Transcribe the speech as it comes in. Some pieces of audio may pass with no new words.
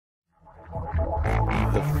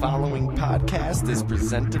following podcast is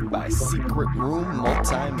presented by Secret Room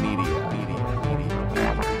Multimedia.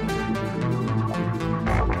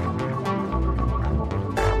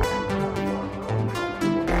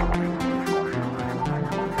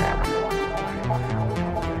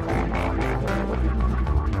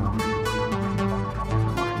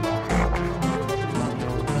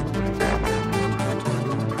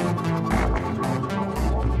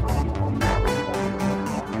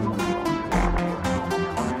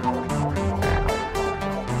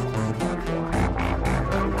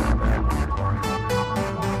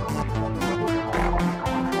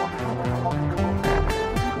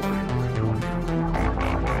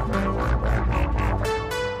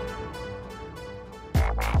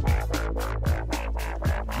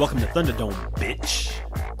 Welcome to Thunderdome, bitch.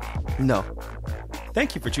 No.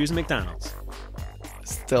 Thank you for choosing McDonald's.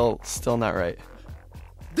 Still not right.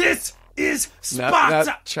 This is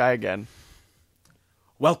Sparta! Try again.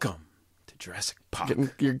 Welcome to Jurassic Park.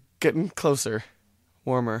 You're getting closer.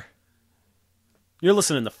 Warmer. You're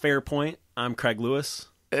listening to Fairpoint. I'm Craig Lewis.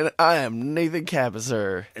 And I am Nathan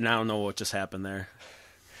Cabasser. And I don't know what just happened there.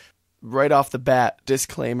 Right off the bat,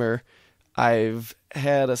 disclaimer, I've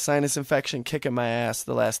had a sinus infection kicking my ass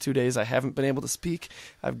the last 2 days. I haven't been able to speak.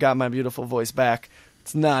 I've got my beautiful voice back.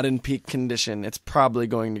 It's not in peak condition. It's probably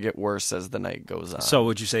going to get worse as the night goes on. So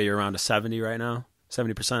would you say you're around a 70 right now?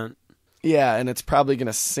 70%? Yeah, and it's probably going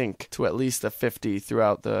to sink to at least a 50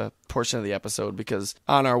 throughout the portion of the episode because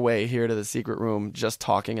on our way here to the secret room, just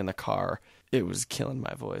talking in the car, it was killing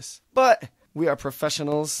my voice. But we are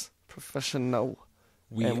professionals.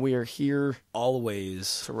 And we are here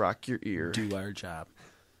always to rock your ear. Do our job.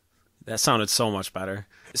 That sounded so much better.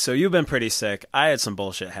 So you've been pretty sick. I had some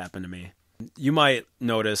bullshit happen to me. You might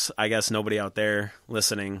notice, I guess nobody out there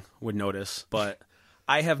listening would notice, but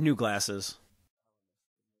I have new glasses.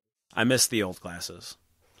 I miss the old glasses.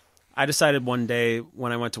 I decided one day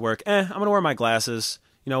when I went to work, I'm going to wear my glasses.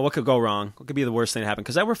 You know, what could go wrong? What could be the worst thing to happen?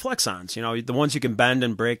 Because I wear flex-ons, you know, the ones you can bend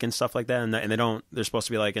and break and stuff like that, and they're supposed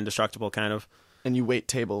to be like indestructible kind of. And you wait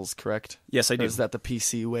tables, correct? Yes, I do. Or is that the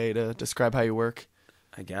PC way to describe how you work?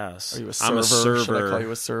 I guess. Are you a server? I'm a server. Should I call you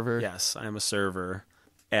a server? Yes, I am a server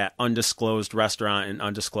at undisclosed restaurant in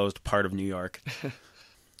undisclosed part of New York.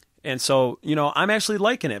 And so, you know, I'm actually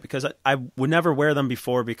liking it because I would never wear them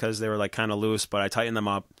before because they were like kind of loose, but I tightened them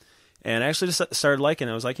up. And I actually just started liking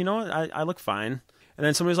it. I was like, you know what? I look fine. And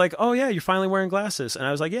then somebody was like, oh, yeah, you're finally wearing glasses. And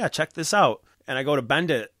I was like, yeah, check this out. And I go to bend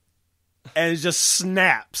it, and it just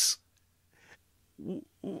snaps.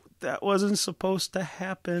 That wasn't supposed to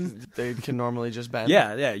happen. They can normally just bend?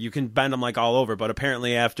 Yeah, you can bend them like all over, but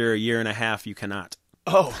apparently after a year and a half, you cannot.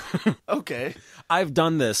 Oh, okay. I've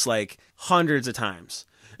done this like hundreds of times.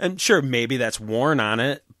 And sure, maybe that's worn on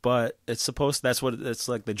it, but it's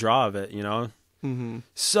like the draw of it, you know? Mm-hmm.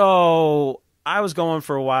 So I was going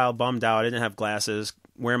for a while, bummed out. I didn't have glasses,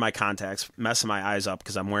 wearing my contacts, messing my eyes up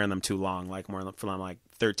because I'm wearing them too long, like more for like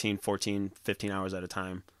 13, 14, 15 hours at a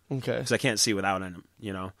time. Okay. Because I can't see without them,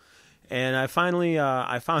 you know. And I finally,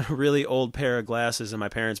 I found a really old pair of glasses in my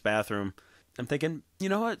parents' bathroom. I'm thinking, you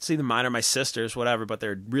know what? It's either mine or my sister's, whatever, but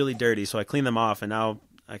they're really dirty. So I cleaned them off, and now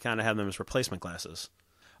I kind of have them as replacement glasses.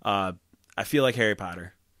 I feel like Harry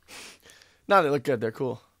Potter. No, they look good. They're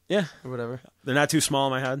cool. Yeah. Or whatever. They're not too small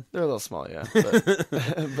in my head? They're a little small, yeah.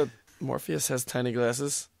 But Morpheus has tiny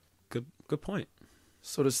glasses. Good point.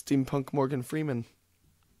 So does Steampunk Morgan Freeman.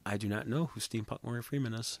 I do not know who Steampunk Morgan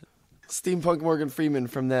Freeman is. Steampunk Morgan Freeman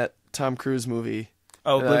from that Tom Cruise movie.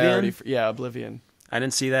 Oh, Oblivion? Oblivion. I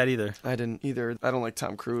didn't see that either. I didn't either. I don't like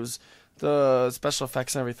Tom Cruise. The special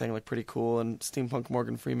effects and everything look pretty cool, and Steampunk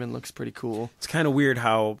Morgan Freeman looks pretty cool. It's kind of weird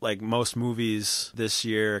how, like, most movies this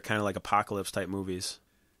year are kind of like apocalypse-type movies.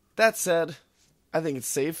 That said, I think it's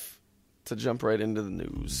safe to jump right into the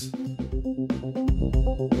news.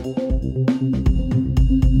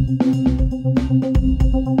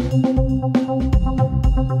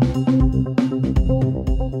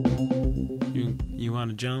 You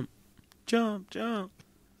want to jump? Jump.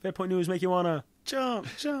 Fairpoint News make you want to jump.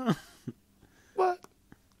 What?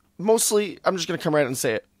 Mostly, I'm just going to come right out and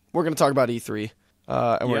say it. We're going to talk about E3,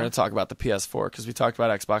 and we're going to talk about the PS4, because we talked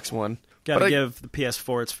about Xbox One. Gotta give the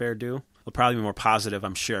PS4 its fair due. They'll probably be more positive,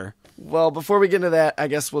 I'm sure. Well, before we get into that, I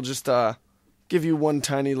guess we'll just give you one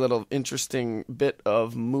tiny little interesting bit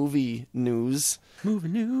of movie news. Movie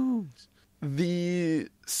news. The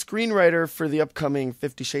screenwriter for the upcoming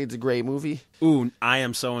 50 Shades of Grey movie. Ooh, I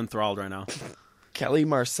am so enthralled right now. Kelly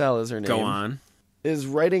Marcel is her name. Go on. Is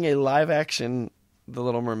writing a live-action The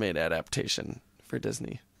Little Mermaid adaptation for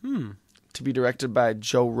Disney. To be directed by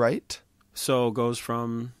Joe Wright. So it goes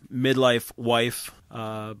from midlife wife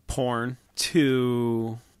porn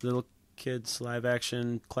to Little Kids live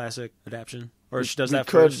action classic adaptation? Or she does we that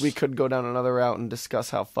could, first? We could go down another route and discuss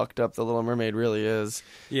how fucked up The Little Mermaid really is.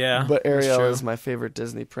 Yeah, but that's Ariel true. is my favorite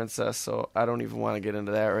Disney princess, so I don't even want to get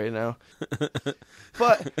into that right now.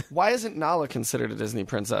 But why isn't Nala considered a Disney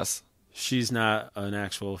princess? She's not an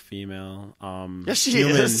actual female. Yes, she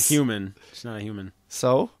is. Human. She's not a human.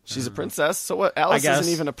 So she's a princess. So what? Alice guess.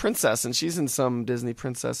 isn't even a princess, and she's in some Disney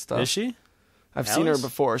princess stuff. Is she? I've seen her Alice?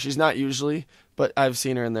 before. She's not usually, but I've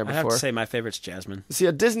seen her in there I before. have to say my favorite's Jasmine. See,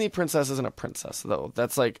 a Disney princess isn't a princess, though.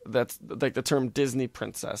 That's like the term Disney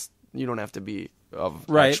princess. You don't have to be of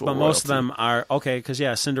Right, actual but most of royalty. them are okay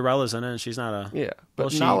because Cinderella's in it, and she's not a. Yeah, but Well,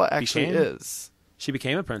 she Nala actually became- is. She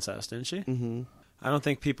became a princess, didn't she? Mm-hmm. I don't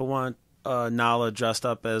think people want Nala dressed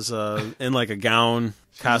up as in like a gown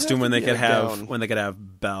costume when they could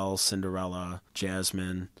have Belle, Cinderella,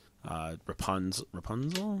 Jasmine,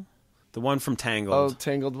 Rapunzel, the one from Tangled. Oh,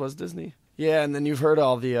 Tangled was Disney. Yeah, and then you've heard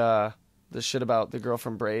all the shit about the girl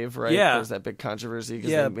from Brave, right? Yeah. There's that big controversy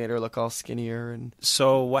because Yeah. they made her look all skinnier and.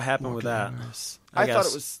 So what happened with that? I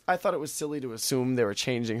guess- thought it was silly to assume they were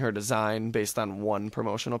changing her design based on one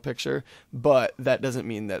promotional picture, but that doesn't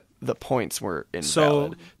mean that the points were invalid.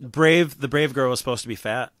 So the Brave girl was supposed to be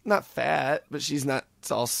fat, Not fat, but she's not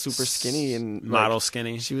all super skinny and model like,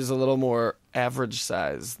 skinny. She was a little more average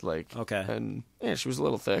sized, like Okay. and yeah, she was a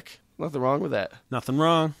little thick. Nothing wrong with that. Nothing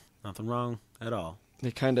wrong at all. They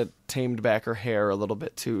kind of tamed back her hair a little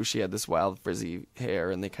bit too. She had this wild frizzy hair,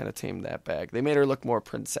 and they kind of tamed that back. They made her look more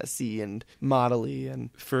princessy and modelly, and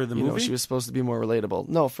For the you know, movie? she was supposed to be more relatable.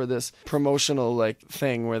 No, for this promotional like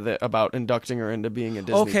thing where about inducting her into being a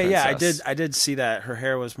Disney Okay, yeah, princess. I did see that. Her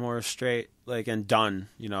hair was more straight, like and done,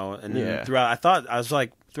 you know. And Yeah. throughout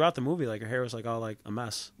the movie, like her hair was like all like a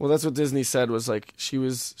mess. Well, that's what Disney said was like she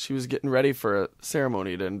was getting ready for a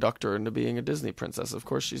ceremony to induct her into being a Disney princess. Of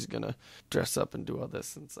course, she's gonna dress up and do all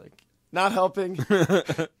this, and it's like not helping.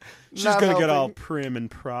 She's gonna get all prim and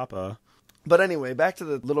proper. But anyway, back to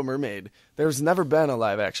the Little Mermaid. There's never been a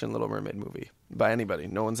live action Little Mermaid movie by anybody.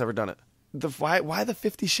 No one's ever done it. Why the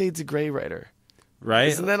 50 Shades of Grey writer? Right?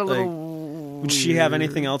 Isn't that a Like, little? would she have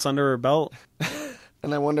anything else under her belt?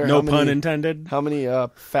 And I wonder No how many pun intended. How many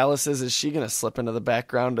phalluses is she gonna slip into the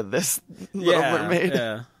background of this Little Mermaid?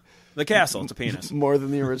 Yeah. The castle, it's a penis. More than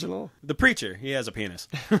the original. The preacher, he has a penis.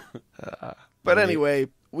 But anyway,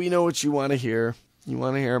 we know what you want to hear. You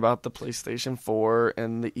want to hear about the PlayStation 4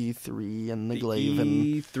 and the E3 and the Glaven.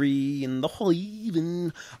 E3 and the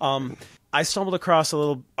Glaven. I stumbled across a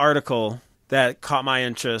little article that caught my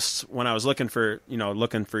interest when I was looking for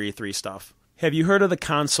E3 stuff. Have you heard of the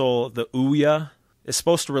console, the Ouya? It's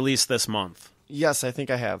supposed to release this month. Yes, I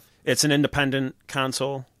think I have. It's an independent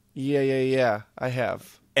console. Yeah, I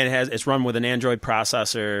have. And it's run with an Android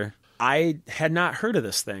processor. I had not heard of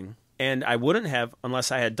this thing, and I wouldn't have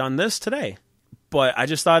unless I had done this today. But I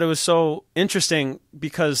just thought it was so interesting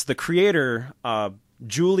because the creator,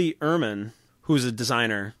 Julie Ehrman, who's a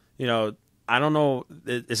designer, you know, I don't know,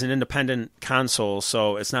 it's an independent console,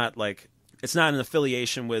 so it's not an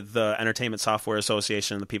affiliation with the Entertainment Software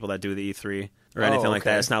Association, the people that do the E3 or anything like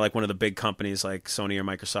that. It's not like one of the big companies like Sony or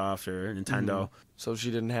Microsoft or Nintendo. Mm-hmm. So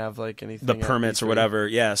she didn't have like anything. The permits at or E3. whatever.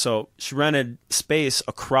 Yeah, so she rented space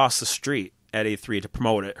across the street at E3 to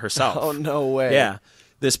promote it herself. Oh, no way. Yeah.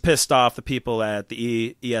 This pissed off the people at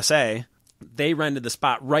the ESA. They rented the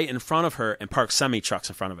spot right in front of her and parked semi-trucks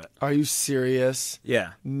in front of it. Are you serious?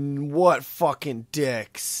 Yeah. What fucking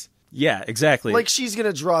dicks. Yeah, exactly. Like she's going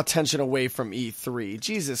to draw attention away from E3.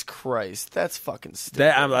 Jesus Christ. That's fucking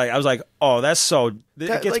stupid. I was like, oh, that's so... It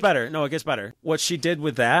That, gets like- better. No, it gets better. What she did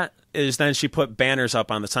with that is then she put banners up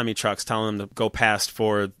on the semi-trucks telling them to go past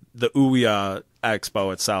for the Ouya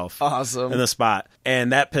Expo itself. Awesome. In the spot.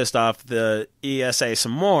 And that pissed off the ESA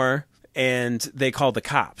some more, and they called the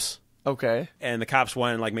cops. Okay. And the cops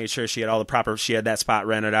went and made sure she had that spot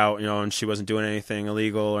rented out, you know, and she wasn't doing anything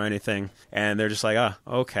illegal or anything. And they're just like, oh,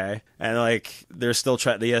 okay. And they're still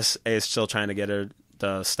the ESA is still trying to get her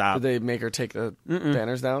to stop. Did they make her take the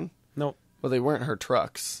banners down? Nope. Well, they weren't her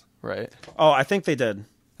trucks, right? Oh, I think they did.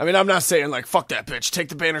 I mean, I'm not saying fuck that bitch, take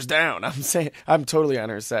the banners down. I'm saying I'm totally on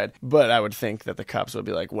her side, but I would think that the cops would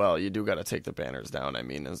be like, well, you do got to take the banners down. I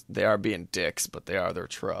mean, they are being dicks, but they are their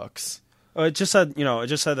trucks. It just said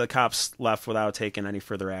the cops left without taking any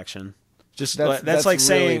further action. Just that's like really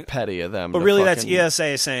saying petty of them. But to really, fucking- that's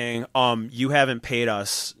ESA saying, you haven't paid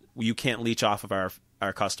us. You can't leech off of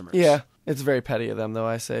our customers. Yeah, it's very petty of them, though.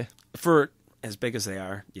 I say For as big as they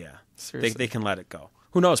are, yeah, Seriously. they can let it go.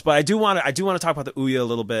 Who knows? But I do want to talk about the Ouya a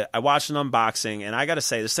little bit. I watched an unboxing, and I got to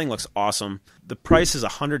say, this thing looks awesome. The price is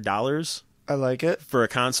 $100 I like it. for a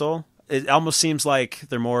console. It almost seems like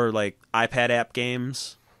they're more like iPad app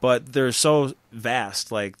games. but they're so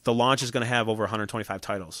vast. Like, the launch is going to have over 125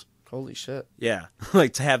 titles. Holy shit. Yeah.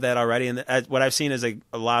 Like, to have that already. And what I've seen is a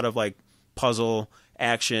lot of, like, puzzle,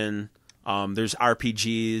 action. There's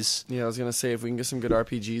RPGs. Yeah, I was going to say, if we can get some good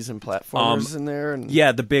RPGs and platformers in there. And...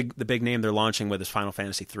 Yeah, the big name they're launching with is Final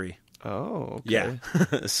Fantasy 3. Oh, okay.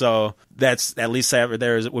 Yeah. So that's, at least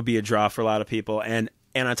would be a draw for a lot of people. And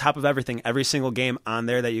on top of everything, every single game on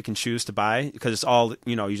there that you can choose to buy, because it's all,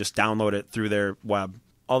 you just download it through their web.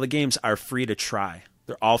 All the games are free to try.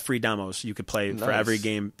 They're all free demos you could play for every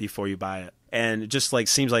game before you buy it. And it just like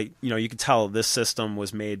seems like, you can tell this system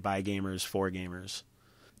was made by gamers for gamers.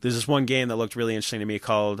 There's this one game that looked really interesting to me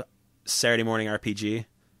called Saturday Morning RPG.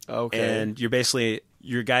 Okay. And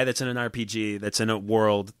you're a guy that's in an RPG that's in a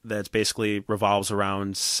world that's basically revolves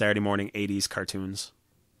around Saturday morning 80s cartoons.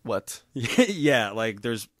 What? Yeah, like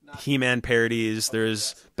there's He-Man parodies,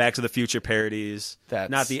 there's Back to the Future parodies,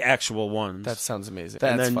 not the actual ones. That sounds amazing.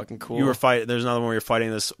 That's fucking cool. There's another one where you're fighting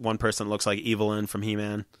this one person that looks like Evelyn from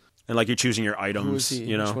He-Man. And like you're choosing your items. Who was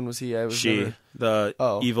he? Which one was he?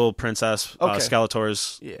 The evil princess,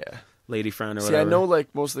 Skeletor's lady friend or whatever. See, I know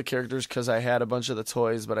like most of the characters because I had a bunch of the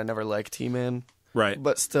toys, but I never liked He-Man. Right.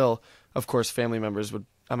 But still, of course, family members would.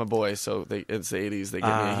 I'm a boy, so it's the 80s. They give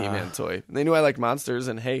me a He-Man toy. They knew I liked monsters,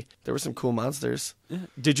 and hey, there were some cool monsters.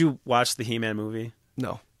 Did you watch the He-Man movie?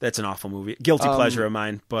 No. That's an awful movie. Guilty pleasure of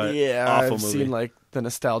mine, but awful movie. I've seen like the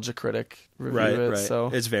Nostalgia Critic review it. So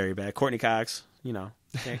it's very bad. Courtney Cox,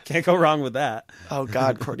 can't go wrong with that. Oh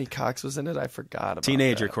God, Courtney Cox was in it. I forgot about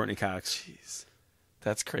Teenager that. Courtney Cox. Jeez,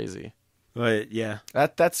 that's crazy. But yeah,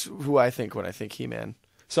 that's who I think when I think He-Man.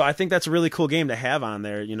 So I think that's a really cool game to have on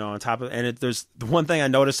there. On top of there's the one thing I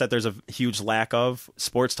noticed that there's a huge lack of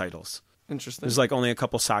sports titles. Interesting. There's like only a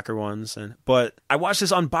couple soccer ones, but I watched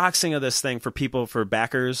this unboxing of this thing for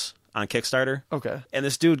backers on Kickstarter. Okay. And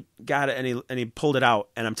this dude got it and he pulled it out,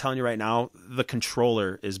 and I'm telling you right now, the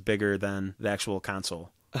controller is bigger than the actual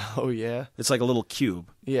console. Oh yeah. It's like a little cube.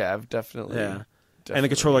 Yeah, I've definitely. Yeah. And the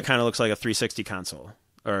controller kind of looks like a 360 console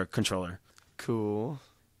or controller. Cool.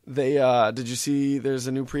 They did you see there's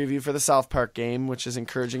a new preview for the South Park game, which is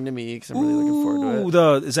encouraging to me because I'm really looking forward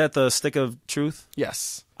to it. Is that the Stick of Truth?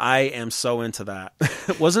 Yes. I am so into that.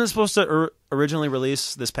 Wasn't it supposed to originally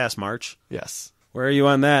release this past March? Yes. Where are you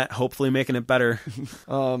on that? Hopefully making it better.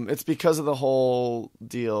 It's because of the whole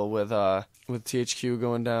deal with THQ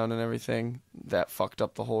going down and everything that fucked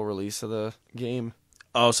up the whole release of the game.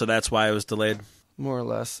 Oh, so that's why it was delayed? More or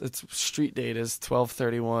less. Its street date is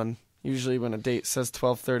 12/31. Usually when a date says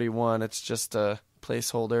 12/31, it's just a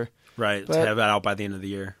placeholder. Right, to have it out by the end of the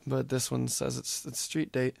year. But this one says it's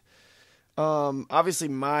street date. Obviously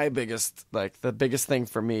the biggest thing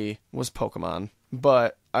for me was Pokemon,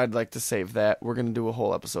 but I'd like to save that. We're going to do a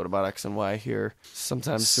whole episode about X and Y here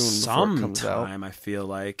sometime soon before it comes out. I feel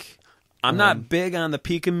like. I'm not big on the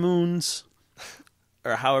Pikamoons,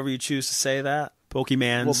 or however you choose to say that.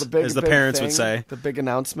 Pokemans, as the parents would say. The big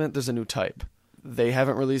announcement, there's a new type. They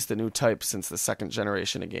haven't released a new type since the second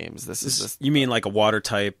generation of games. You mean like a water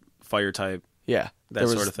type, fire type? Yeah. That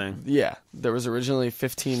sort of thing? Yeah. There was originally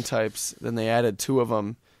 15 types, then they added 2 of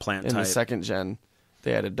them. Plant in type. The second gen.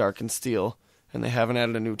 They added Dark and Steel, and they haven't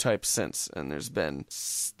added a new type since. And this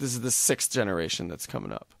is the 6th generation that's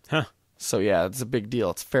coming up. Huh. So yeah, it's a big deal.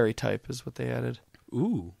 It's fairy type is what they added.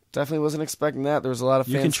 Ooh. Definitely wasn't expecting that. There was a lot of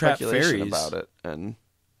fan speculation fairies. about it, and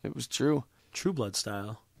it was true. True Blood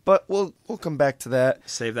style. But we'll come back to that.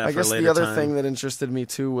 Save that for later I guess the other thing that interested me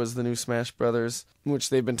too was the new Smash Brothers, which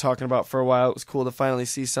they've been talking about for a while. It was cool to finally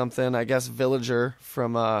see something. I guess Villager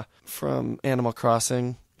from Animal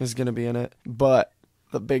Crossing is going to be in it. But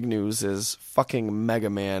the big news is fucking Mega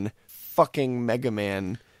Man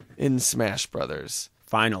in Smash Brothers.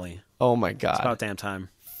 Finally. Oh my god. It's about damn time.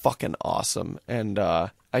 Fucking awesome. And I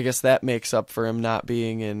guess that makes up for him not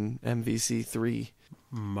being in MVC 3.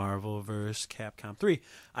 Marvelverse Capcom 3.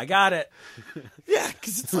 I got it. Yeah,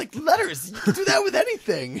 because it's like letters. You can do that with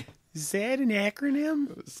anything. Is that an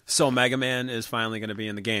acronym? So Mega Man is finally going to be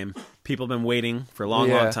in the game. People have been waiting for a long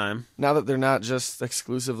time. Now that they're not just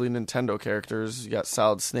exclusively Nintendo characters, you got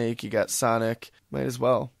Solid Snake, you got Sonic. Might as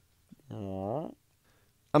well. Aww.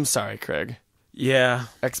 I'm sorry, Craig. Yeah.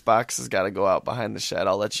 Xbox has got to go out behind the shed.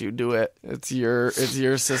 I'll let you do it. It's your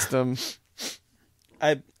system.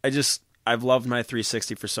 I've loved my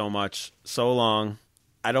 360 for so long.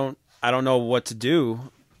 I don't know what to do.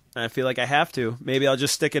 I feel like I have to. Maybe I'll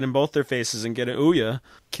just stick it in both their faces and get an Ouya.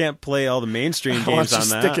 Can't play all the mainstream games on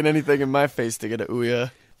that. Sticking anything in my face to get an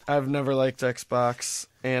Ouya. I've never liked Xbox,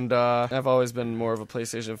 and I've always been more of a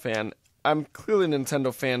PlayStation fan. I'm clearly a Nintendo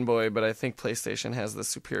fanboy, but I think PlayStation has the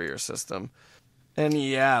superior system. And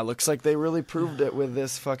yeah, looks like they really proved it with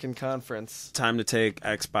this fucking conference. Time to take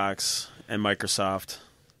Xbox and Microsoft,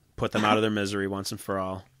 put them out of their misery once and for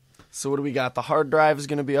all. So what do we got? The hard drive is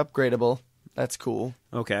going to be upgradable. That's cool.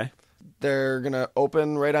 Okay. They're going to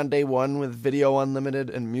open right on day one with video unlimited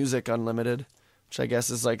and music unlimited, which I guess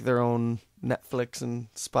is like their own Netflix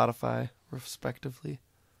and Spotify, respectively.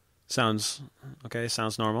 Sounds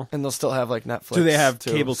normal. And they'll still have like Netflix. Do they have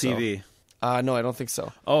too, cable so. TV? No, I don't think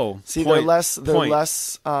so. Oh, see, they're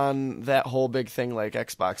less on that whole big thing like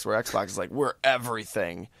Xbox, where Xbox is like, we're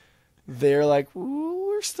everything. They're like,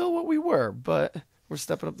 we're still what we were, but we're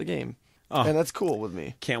stepping up the game. Oh. And that's cool with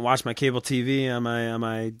me. Can't watch my cable TV on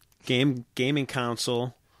my gaming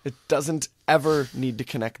console. It doesn't ever need to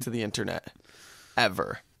connect to the internet.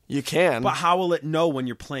 Ever. You can. But how will it know when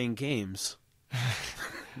you're playing games?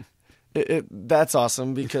 That's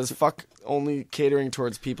awesome because fuck only catering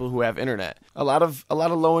towards people who have internet. A lot of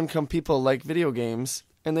low income people like video games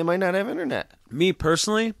and they might not have internet. Me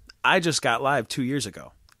personally, I just got live 2 years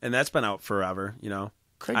ago, and that's been out forever.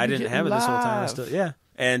 Craig, I didn't have it this whole time. Yeah,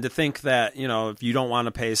 and to think that if you don't want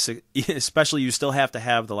to pay, especially you still have to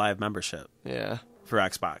have the live membership. Yeah. For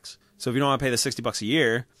Xbox. So if you don't want to pay the $60 a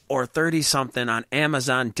year or 30 something on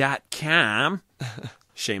Amazon.com,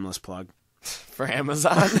 shameless plug. For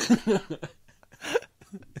Amazon.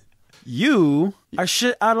 You are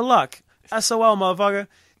shit out of luck. SOL, motherfucker.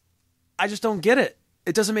 I just don't get it.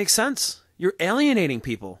 It doesn't make sense. You're alienating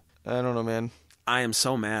people. I don't know, man. I am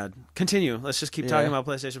so mad. Continue. Let's just keep talking about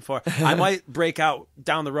PlayStation 4. I might break out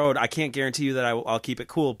down the road. I can't guarantee you that I'll keep it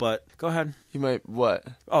cool, but go ahead. You might what?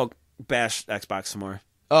 Oh, bash Xbox some more.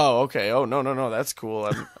 Oh, okay. Oh, no. That's cool.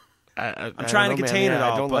 I'm trying to contain it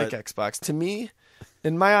all. I don't like Xbox. To me,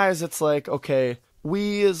 in my eyes, it's like, okay,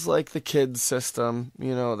 Wii is like the kids system,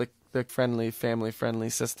 the friendly, family-friendly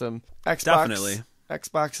system. Definitely.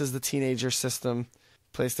 Xbox is the teenager system.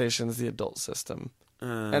 PlayStation is the adult system.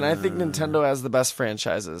 And I think Nintendo has the best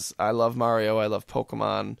franchises. I love Mario. I love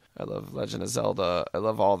Pokemon. I love Legend of Zelda. I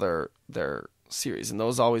love all their series. And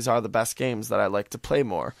those always are the best games that I like to play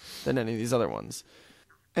more than any of these other ones.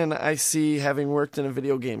 And I see, having worked in a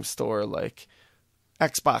video game store, like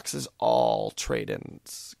Xbox is all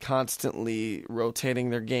trade-ins, constantly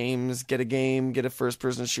rotating their games. Get a game, get a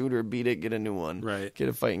first-person shooter, beat it, get a new one. Right. Get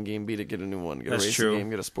a fighting game, beat it, get a new one. Get That's a racing true. game,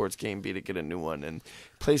 get a sports game, beat it, get a new one. And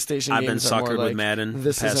PlayStation I've games been are more suckered like, with Madden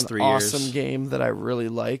this the past is an 3 awesome years. game that I really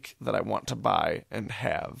like, that I want to buy and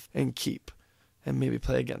have and keep. And maybe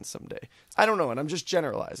play again someday. I don't know, and I'm just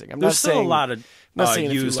generalizing. There's still a lot of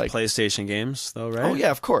used like PlayStation games, though, right? Oh, yeah,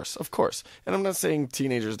 of course. And I'm not saying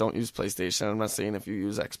teenagers don't use PlayStation. I'm not saying if you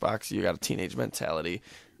use Xbox, you got a teenage mentality.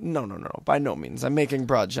 No. By no means. I'm making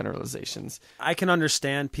broad generalizations. I can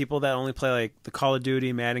understand people that only play like the Call of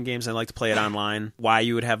Duty, Madden games, and like to play it online, why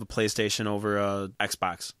you would have a PlayStation over a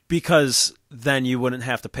Xbox. Because then you wouldn't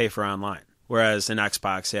have to pay for online. Whereas in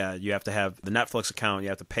Xbox, yeah, you have to have the Netflix account, you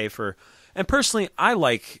have to pay for... And personally, I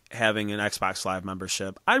like having an Xbox Live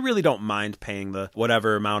membership. I really don't mind paying the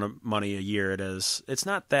whatever amount of money a year it is. It's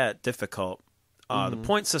not that difficult. The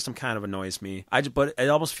point system kind of annoys me. But it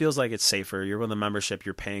almost feels like it's safer. You're with a membership,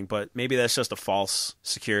 you're paying, but maybe that's just a false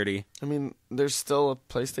security. I mean, there's still a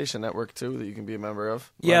PlayStation Network, too, that you can be a member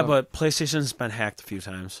of. Yeah, but PlayStation's been hacked a few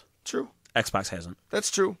times. True. Xbox hasn't. That's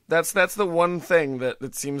true. That's the one thing that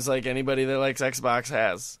it seems like anybody that likes Xbox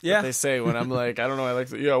has. Yeah. That they say when I'm like, I don't know,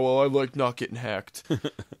 I like not getting hacked.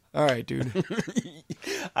 All right, dude.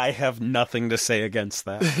 I have nothing to say against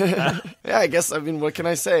that. Yeah, I guess, what can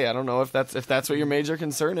I say? I don't know if that's what your major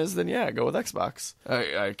concern is, then yeah, go with Xbox.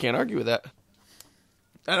 I can't argue with that.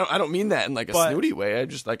 I don't mean that in like a snooty way. I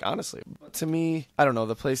just like, honestly. To me, I don't know,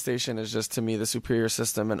 the PlayStation is just, to me, the superior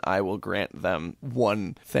system, and I will grant them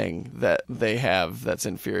one thing that they have that's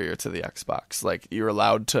inferior to the Xbox. Like, you're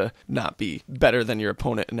allowed to not be better than your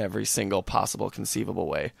opponent in every single possible conceivable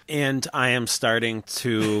way. And I am starting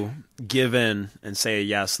to give in and say,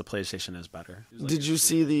 yes, the PlayStation is better. Did you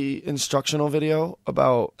see the instructional video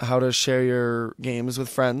about how to share your games with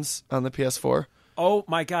friends on the PS4? Oh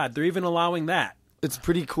my God, they're even allowing that. It's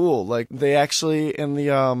pretty cool. Like, they actually, in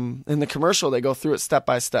the commercial, they go through it step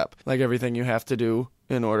by step, like everything you have to do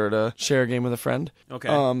in order to share a game with a friend. Okay.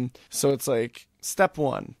 So it's like step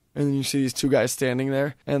one, and then you see these two guys standing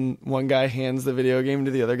there, and one guy hands the video game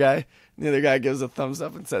to the other guy, and the other guy gives a thumbs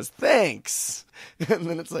up and says thanks, and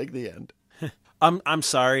then it's like the end. I'm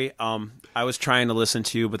sorry. I was trying to listen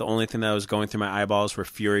to you, but the only thing that was going through my eyeballs were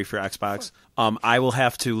fury for Xbox. I will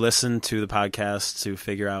have to listen to the podcast to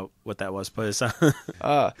figure out what that was. But it's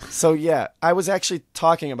so yeah, I was actually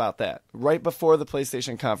talking about that right before the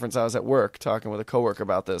PlayStation conference. I was at work talking with a coworker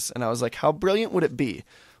about this, and I was like, how brilliant would it be?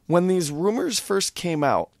 When these rumors first came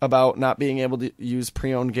out about not being able to use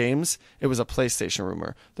pre-owned games, it was a PlayStation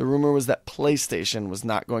rumor. The rumor was that PlayStation was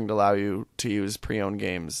not going to allow you to use pre-owned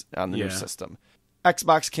games on the new system.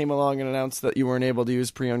 Xbox came along and announced that you weren't able to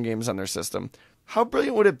use pre-owned games on their system. How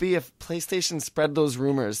brilliant would it be if PlayStation spread those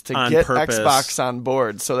rumors to get purpose. Xbox on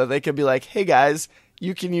board so that they could be like, hey guys,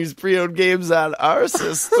 you can use pre-owned games on our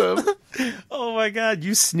system. Oh my God,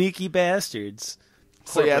 you sneaky bastards.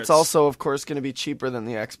 So yeah, it's also, of course, going to be cheaper than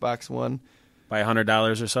the Xbox One. By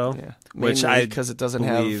 $100 or so? Yeah. Which because it doesn't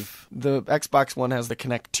have... The Xbox One has the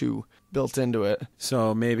Kinect 2 built into it.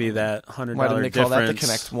 So maybe that $100 Why didn't they call that the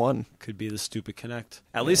Kinect 1? Could be the stupid Kinect.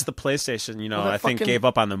 At least the PlayStation, I think gave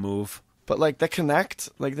up on the move. But like the Kinect,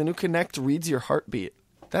 like the new Kinect reads your heartbeat.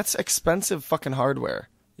 That's expensive fucking hardware.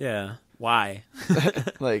 Yeah. Why?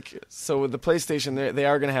 So with the PlayStation, they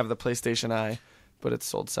are going to have the PlayStation Eye, but it's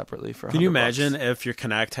sold separately for $100. Can you imagine if your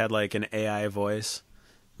Kinect had like an AI voice?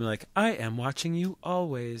 You're like, I am watching you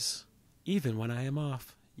always, even when I am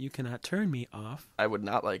off. You cannot turn me off. I would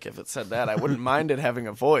not like if it said that. I wouldn't mind it having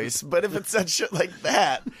a voice, but if it said shit like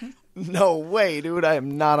that, no way, dude. I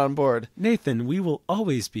am not on board. Nathan, we will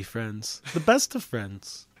always be friends. The best of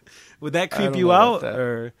friends. Would that creep you out?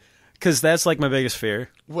 Or because that's like my biggest fear.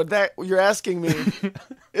 You're asking me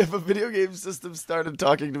if a video game system started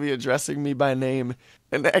talking to me, addressing me by name,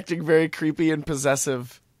 and acting very creepy and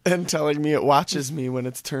possessive, and telling me it watches me when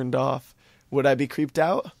it's turned off, would I be creeped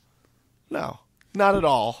out? No. Not at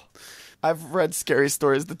all. I've read scary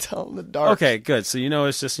stories to tell in the dark. Okay, good. So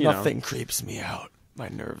it's just, Nothing creeps me out. My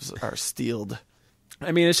nerves are steeled.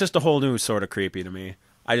 I mean, it's just a whole new sort of creepy to me.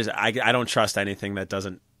 I don't trust anything that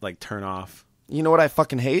doesn't, like, turn off. You know what I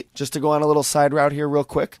fucking hate? Just to go on a little side route here real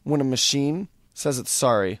quick. When a machine says it's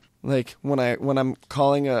sorry. Like, when I'm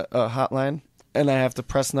calling a hotline and I have to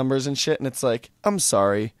press numbers and shit and it's like, I'm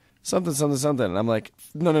sorry. Something, something, something. And I'm like,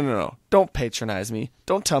 no. Don't patronize me.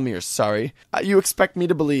 Don't tell me you're sorry. You expect me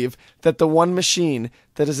to believe that the one machine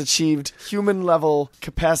that has achieved human-level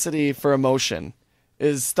capacity for emotion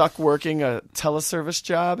is stuck working a teleservice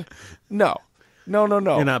job? No. You're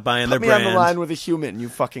not buying their brand. Put me on the line with a human, you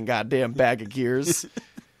fucking goddamn bag of gears.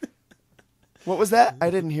 What was that?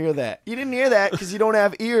 I didn't hear that. You didn't hear that because you don't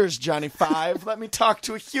have ears, Johnny Five. Let me talk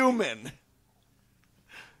to a human.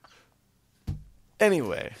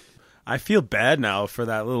 Anyway. I feel bad now for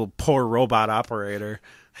that little poor robot operator.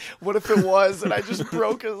 What if it was and I just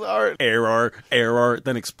broke his heart? Error,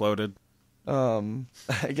 then exploded. I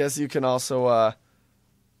guess you can also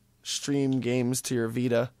stream games to your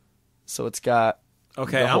Vita. So it's got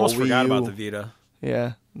Okay, I almost forgot about the Vita.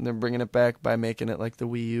 Yeah, and they're bringing it back by making it like the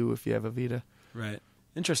Wii U if you have a Vita. Right.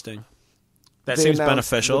 Interesting. That seems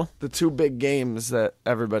beneficial. The two big games that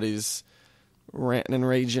everybody's ranting and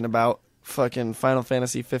raging about. Fucking Final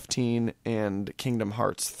Fantasy 15 and Kingdom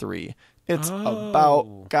Hearts 3. It's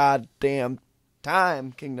about goddamn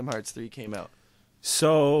time Kingdom Hearts 3 came out.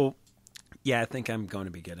 So, yeah, I think I'm going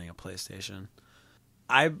to be getting a PlayStation.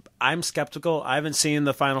 I'm skeptical. I haven't seen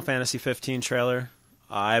the Final Fantasy 15 trailer.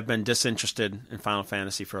 I've been disinterested in Final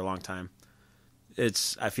Fantasy for a long time.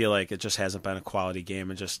 I feel like it just hasn't been a quality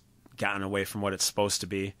game and just gotten away from what it's supposed to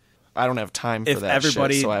be. I don't have time for that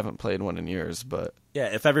shit, so I haven't played one in years. But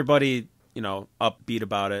yeah, if everybody, upbeat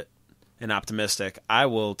about it and optimistic, I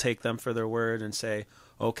will take them for their word and say,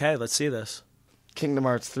 okay, let's see this. Kingdom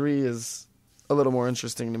Hearts 3 is a little more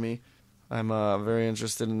interesting to me. I'm very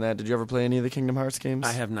interested in that. Did you ever play any of the Kingdom Hearts games?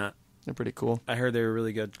 I have not. They're pretty cool. I heard they were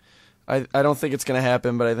really good. I don't think it's going to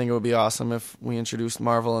happen, but I think it would be awesome if we introduced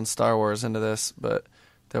Marvel and Star Wars into this, but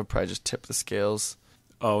that would probably just tip the scales.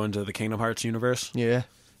 Oh, into the Kingdom Hearts universe? Yeah.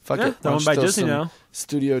 Fuck it. Owned by Disney now.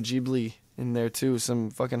 Studio Ghibli in there too. Some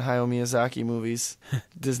fucking Hayao Miyazaki movies.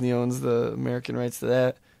 Disney owns the American rights to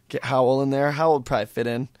that. Get Howl in there. Howl would probably fit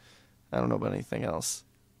in. I don't know about anything else.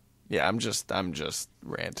 Yeah, I'm just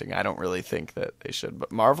ranting. I don't really think that they should.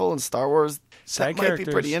 But Marvel and Star Wars, that might be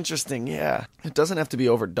pretty interesting. Yeah, it doesn't have to be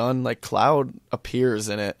overdone. Like Cloud appears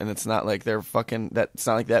in it, and it's not like they're fucking. It's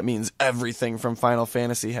not like that means everything from Final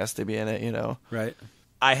Fantasy has to be in it. Right.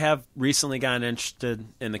 I have recently gotten interested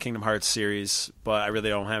in the Kingdom Hearts series, but I really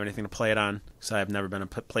don't have anything to play it on because I've never been a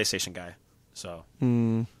PlayStation guy. So,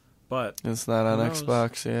 but it's not on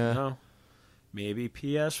Xbox. Yeah, no, maybe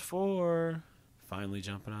PS4. Finally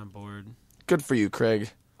jumping on board. Good for you, Craig.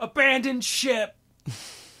 Abandoned ship.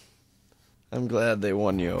 I'm glad they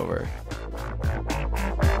won you over.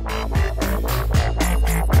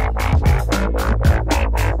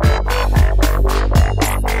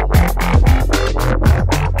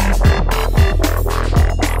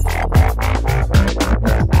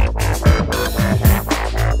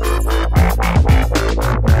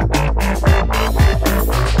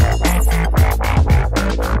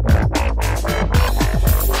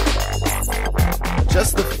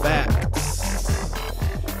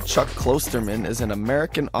 Chuck Klosterman is an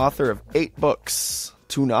American author of 8 books,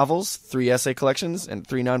 2 novels, 3 essay collections, and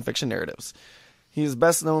 3 nonfiction narratives. He is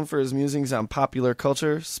best known for his musings on popular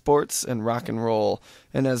culture, sports, and rock and roll,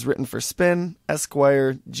 and has written for Spin,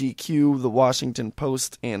 Esquire, GQ, The Washington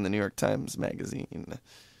Post, and the New York Times Magazine.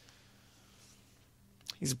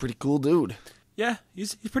 He's a pretty cool dude. Yeah,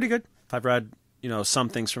 he's pretty good. I've read, some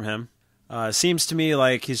things from him. Seems to me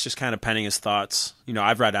like he's just kind of penning his thoughts.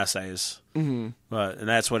 I've read essays, and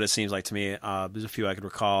that's what it seems like to me. There's a few I could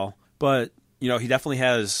recall, but he definitely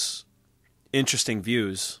has interesting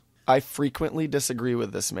views. I frequently disagree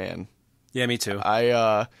with this man. Yeah, me too.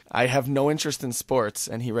 I have no interest in sports,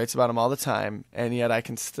 and he writes about them all the time, and yet I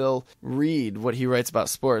can still read what he writes about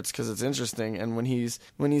sports because it's interesting. And when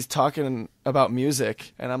he's talking about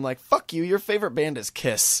music, and I'm like, "Fuck you! Your favorite band is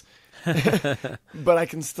Kiss," but I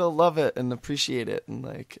can still love it and appreciate it, and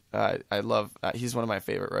I love. He's one of my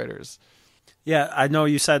favorite writers. Yeah, I know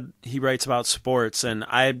you said he writes about sports, and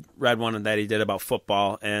I read one that he did about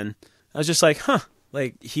football, and I was just like, huh.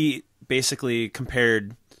 Like, he basically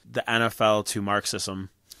compared the NFL to Marxism.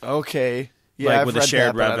 Okay. Yeah, with a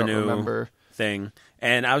shared revenue thing.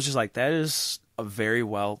 And I was just like, that is a very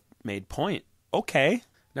well-made point. Okay.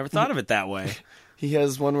 Never thought of it that way. He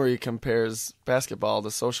has one where he compares basketball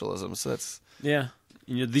to socialism, so that's... Yeah.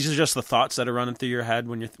 These are just the thoughts that are running through your head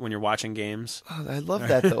when you're watching games. Oh, I love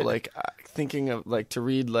that, though. Thinking of, to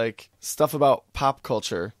read, stuff about pop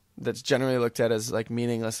culture that's generally looked at as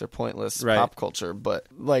meaningless or pointless pop culture, but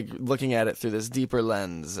looking at it through this deeper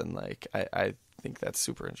lens, and I think that's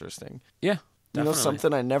super interesting. Yeah, definitely.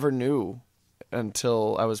 Something I never knew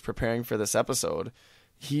until I was preparing for this episode.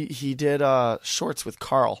 He did shorts with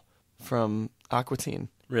Carl from Aqua Teen.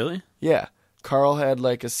 Really? Yeah. Carl had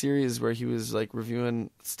a series where he was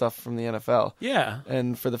reviewing stuff from the NFL. Yeah.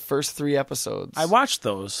 And for the first 3 episodes, I watched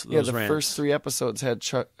those. Yeah, the rants. first 3 episodes had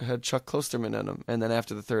Chuck Klosterman in them, and then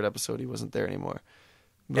after the 3rd episode, he wasn't there anymore.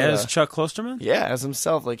 But, as Chuck Klosterman? Yeah, as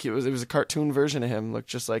himself. It was a cartoon version of him, looked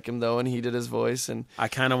just like him though, and he did his voice. And I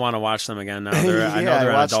kind of want to watch them again now. I know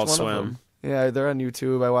they're on Adult Swim. Yeah, they're on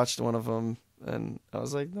YouTube. I watched one of them, and I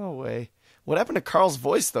was like, no way. What happened to Carl's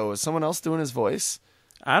voice though? Is someone else doing his voice?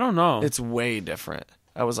 I don't know. It's way different.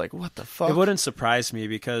 I was like, what the fuck? It wouldn't surprise me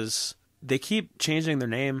because they keep changing their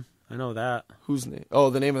name. I know that. Whose name?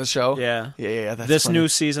 Oh, the name of the show? Yeah. Yeah. This funny. New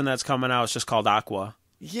season that's coming out is just called Aqua.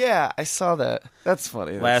 Yeah, I saw that. That's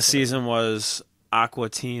funny. Last season was Aqua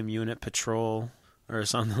Team Unit Patrol or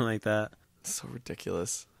something like that. So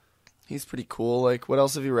ridiculous. He's pretty cool. What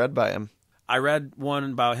else have you read by him? I read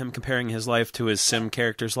one about him comparing his life to his Sim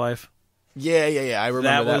character's life. Yeah. I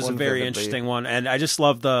remember that was one a very interesting one, and I just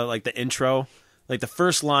love the intro. The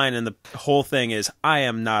first line and the whole thing is, "I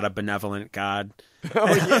am not a benevolent God."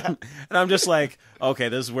 Oh yeah, and I'm just like, okay,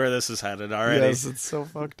 this is where this is headed already. Yes, it's so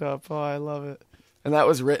fucked up. Oh, I love it. And that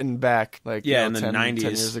was written back in the 90s, 10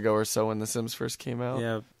 years ago or so when The Sims first came out.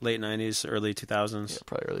 Yeah, late 90s, early 2000s. Yeah,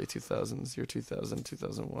 probably early 2000s, year 2000,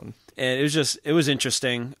 2001. And it was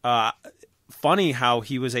interesting. Funny how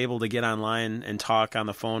he was able to get online and talk on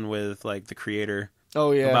the phone with the creator.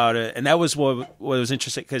 Oh yeah, about it, and that was what was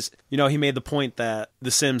interesting because he made the point that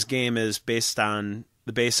the Sims game is based on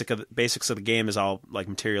the basics of the game is all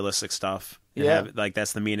materialistic stuff. Yeah,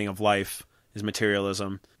 that's the meaning of life is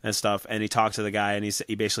materialism and stuff. And he talked to the guy, and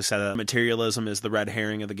he basically said that materialism is the red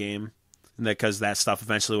herring of the game, and because that stuff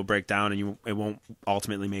eventually will break down, and it won't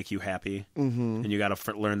ultimately make you happy, and you got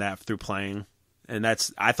to learn that through playing. And I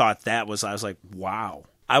was like, wow.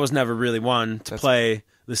 I was never really one to play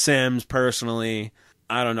The Sims personally.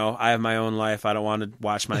 I don't know. I have my own life. I don't want to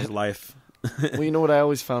watch my life. Well, you know what I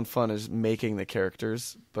always found fun is making the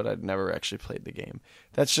characters, but I'd never actually played the game.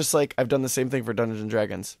 That's just I've done the same thing for Dungeons &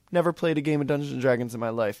 Dragons. Never played a game of Dungeons & Dragons in my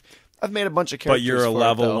life. I've made a bunch of characters. But you're a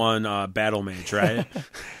level 1 battle mage, right?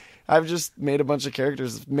 I've just made a bunch of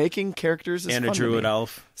characters. Making characters is and fun a druid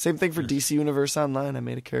elf. Same thing for DC Universe Online. I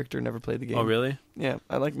made a character, never played the game. Oh, really? Yeah,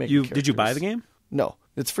 I like making characters. Did you buy the game? No,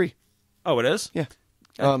 it's free. Oh, it is? Yeah.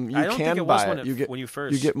 I don't think it was buy it. when you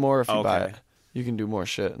first. You get more if you buy okay. it. You can do more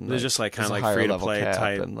shit. And there's just kind of free to play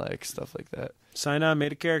type and stuff like that. Sign on,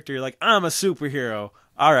 made a character. You're like, I'm a superhero.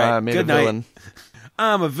 All right, made good a night. Villain.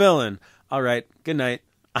 I'm a villain. All right, good night.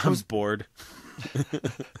 I'm bored.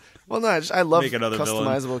 Well, no, I love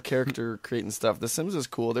customizable villain. character creating stuff. The Sims is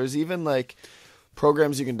cool. There's even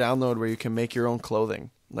programs you can download where you can make your own clothing,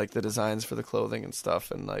 the designs for the clothing and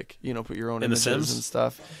stuff, and put your own images and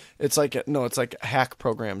stuff. It's it's hack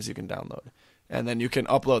programs you can download, and then you can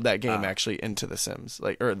upload that game actually into the Sims,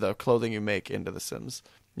 or the clothing you make into the Sims.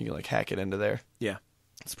 You can hack it into there. Yeah,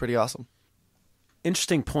 it's pretty awesome.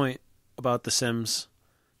 Interesting point about the Sims.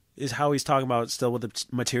 is how he's talking about still with the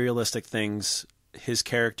materialistic things. His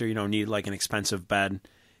character, need like an expensive bed.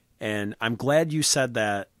 And I'm glad you said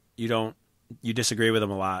that you disagree with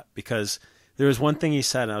him a lot, because there was one thing he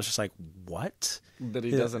said and I was just like, what? That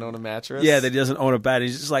he doesn't own a mattress? Yeah, that he doesn't own a bed.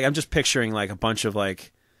 He's just like, I'm just picturing like a bunch of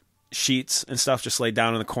like sheets and stuff just laid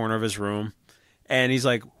down in the corner of his room. And he's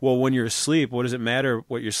like, well, when you're asleep, what does it matter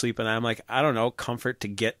what you're sleeping on? I'm like, I don't know, comfort to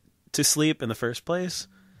get to sleep in the first place.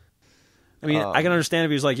 I mean, I can understand if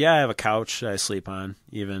he was like, yeah, I have a couch I sleep on,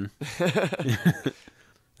 even.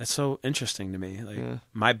 That's so interesting to me. Like,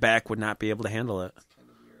 my back would not be able to handle it.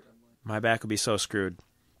 My back would be so screwed.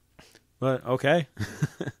 But, okay.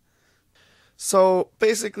 So,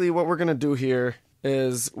 basically, what we're going to do here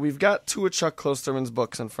is we've got 2 of Chuck Klosterman's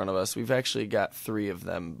books in front of us. We've actually got 3 of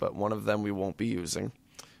them, but one of them we won't be using.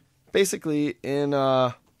 Basically, in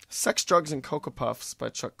Sex, Drugs, and Cocoa Puffs by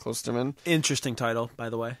Chuck Klosterman. Interesting title, by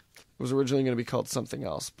the way. It was originally going to be called something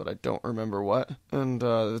else, but I don't remember what. And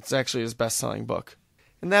it's actually his best-selling book.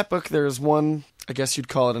 In that book, there's one, I guess you'd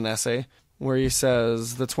call it an essay, where he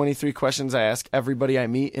says, the 23 questions I ask everybody I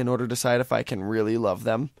meet in order to decide if I can really love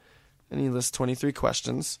them. And he lists 23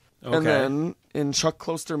 questions. Okay. And then in Chuck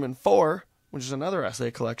Klosterman 4, which is another essay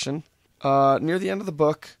collection, near the end of the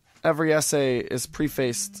book, every essay is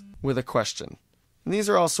prefaced with a question. And these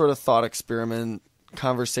are all sort of thought experiment,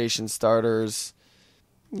 conversation starters.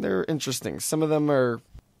 They're interesting. Some of them are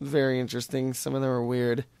very interesting. Some of them are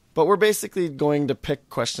weird. But we're basically going to pick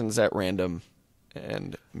questions at random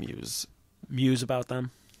and muse. Muse about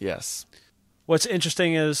them? Yes. What's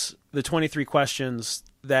interesting is the 23 questions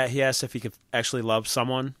that he asks if he could actually love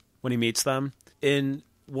someone when he meets them. In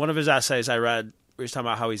one of his essays I read, where he was talking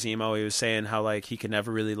about how he's emo, he was saying how like he could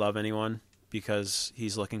never really love anyone because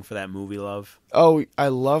he's looking for that movie love. Oh, I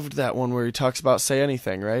loved that one where he talks about Say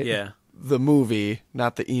Anything, right? Yeah. The movie,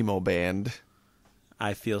 not the emo band.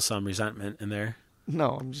 I feel some resentment in there.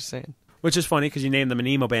 No, I'm just saying. Which is funny because you named them an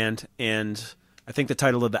emo band, and I think the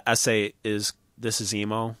title of the essay is This is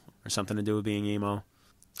Emo, or something to do with being emo.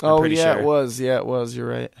 Oh, yeah, sure. It was. Yeah, it was. You're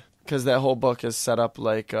right. Because that whole book is set up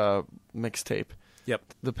like a mixtape.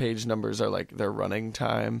 Yep. The page numbers are like their running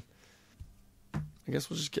time. I guess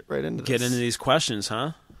we'll just get right into this. Get into these questions,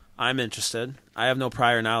 huh? I'm interested. I have no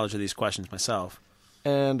prior knowledge of these questions myself.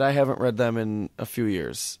 And I haven't read them in a few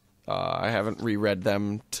years. I haven't reread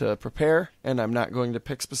them to prepare, and I'm not going to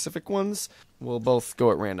pick specific ones. We'll both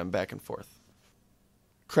go at random, back and forth.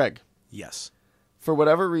 Craig. Yes. For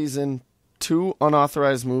whatever reason, 2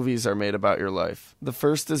 unauthorized movies are made about your life. The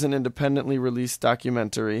first is an independently released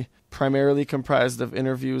documentary, primarily comprised of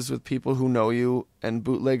interviews with people who know you and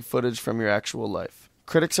bootleg footage from your actual life.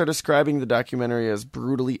 Critics are describing the documentary as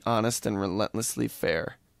brutally honest and relentlessly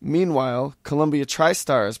fair. Meanwhile, Columbia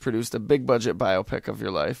TriStar has produced a big-budget biopic of your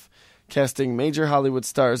life, casting major Hollywood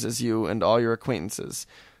stars as you and all your acquaintances.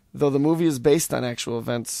 Though the movie is based on actual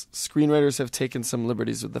events, screenwriters have taken some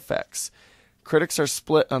liberties with the facts. Critics are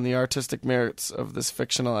split on the artistic merits of this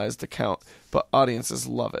fictionalized account, but audiences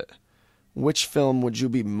love it. Which film would you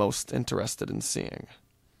be most interested in seeing?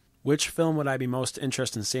 Which film would I be most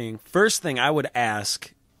interested in seeing? First thing I would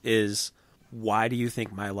ask is, why do you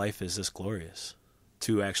think my life is this glorious?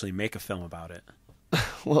 To actually make a film about it.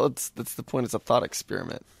 Well, that's the point. It's a thought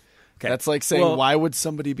experiment. Okay. That's like saying, why would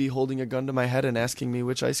somebody be holding a gun to my head and asking me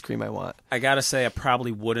which ice cream I want? I gotta say, I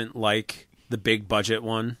probably wouldn't like the big budget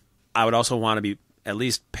one. I would also want to be at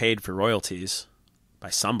least paid for royalties by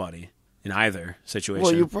somebody in either situation.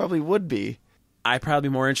 Well, you probably would be. I'd probably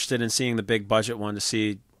be more interested in seeing the big budget one to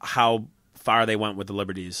see how far they went with the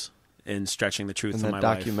liberties in stretching the truth of my life. And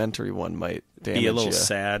the documentary one might damage be a little you.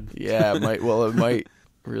 sad. Yeah, it might. Well, it might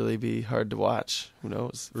really be hard to watch. Who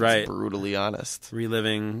knows? Right. It's brutally honest.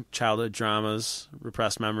 Reliving childhood dramas,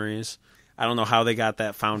 repressed memories. I don't know how they got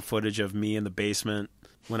that found footage of me in the basement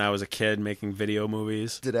when I was a kid making video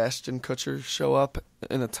movies. Did Ashton Kutcher show up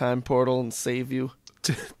in a time portal and save you?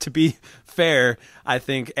 To be fair, I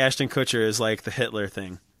think Ashton Kutcher is like the Hitler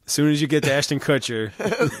thing. As soon as you get to Ashton Kutcher,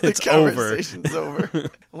 it's over. The conversation's over.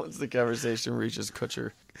 Once the conversation reaches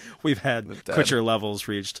Kutcher. We've had Kutcher levels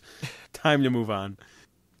reached. Time to move on.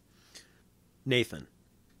 Nathan.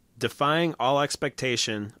 Defying all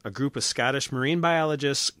expectation, a group of Scottish marine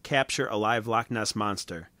biologists capture a live Loch Ness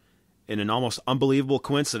monster. In an almost unbelievable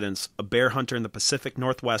coincidence, a bear hunter in the Pacific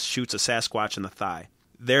Northwest shoots a Sasquatch in the thigh,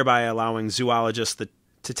 thereby allowing zoologists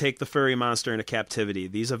to take the furry monster into captivity.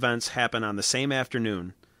 These events happen on the same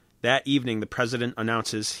afternoon. That evening, the president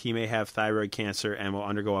announces he may have thyroid cancer and will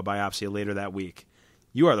undergo a biopsy later that week.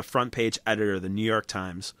 You are the front page editor of the New York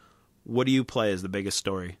Times. What do you play as the biggest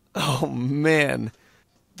story? Oh, man.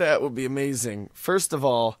 That would be amazing. First of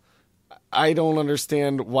all, I don't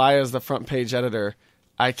understand why, as the front page editor,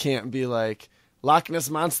 I can't be like, Loch Ness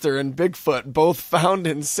Monster and Bigfoot both found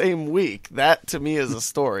in same week. That, to me, is a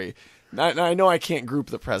story. I know I can't group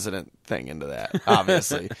the president thing into that,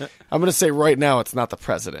 obviously. I'm going to say right now it's not the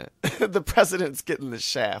president. The president's getting the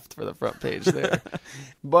shaft for the front page there.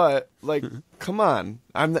 But, like, come on.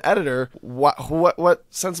 I'm the editor. What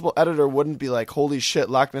sensible editor wouldn't be like, holy shit,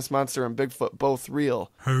 Loch Ness Monster and Bigfoot both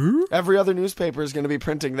real? Huh? Every other newspaper is going to be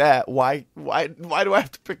printing that. Why do I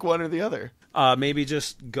have to pick one or the other? Maybe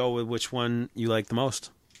just go with which one you like the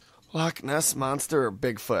most. Loch Ness Monster or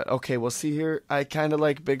Bigfoot? Okay, well, see here, I kind of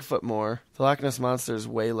like Bigfoot more. The Loch Ness Monster is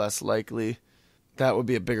way less likely. That would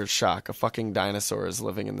be a bigger shock. A fucking dinosaur is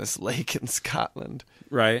living in this lake in Scotland.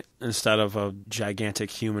 Right, instead of a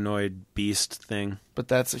gigantic humanoid beast thing. But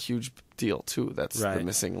that's a huge deal, too. That's right. The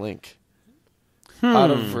missing link. Out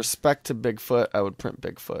of respect to Bigfoot, I would print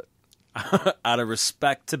Bigfoot. Out of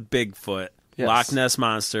respect to Bigfoot, yes. Loch Ness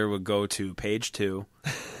Monster would go to page 2.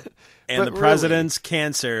 And the president's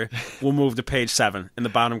cancer will move to page 7 in the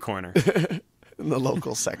bottom corner. In the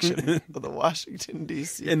local section of the Washington,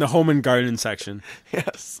 D.C. In the home and garden section.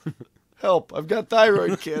 Yes. Help, I've got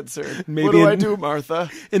thyroid cancer. What do I do, Martha?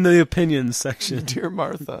 In the opinions section. Dear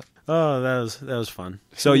Martha. Oh, that was fun.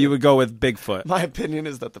 So you would go with Bigfoot. My opinion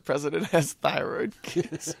is that the president has thyroid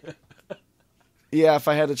cancer. Yeah, if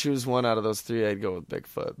I had to choose one out of those three, I'd go with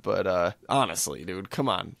Bigfoot. But honestly, dude, come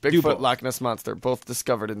on. Bigfoot, Loch Ness Monster, both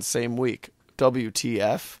discovered in same week.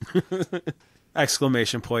 WTF?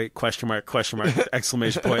 Exclamation point, question mark,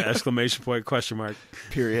 exclamation point, question mark.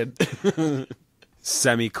 Period.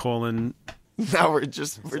 Semicolon. Now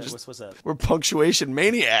we're punctuation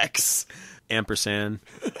maniacs. Ampersand.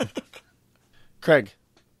 Craig,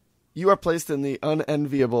 you are placed in the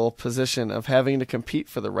unenviable position of having to compete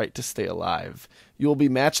for the right to stay alive. You will be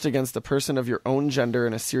matched against a person of your own gender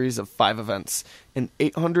in a series of 5 events: an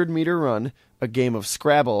 800-meter run, a game of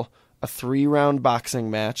Scrabble, a 3-round boxing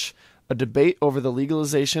match, a debate over the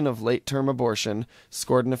legalization of late-term abortion,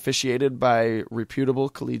 scored and officiated by reputable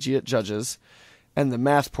collegiate judges, and the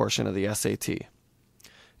math portion of the SAT.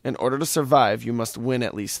 In order to survive, you must win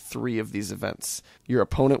at least 3 of these events. Your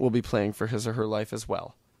opponent will be playing for his or her life as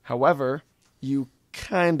well. However, you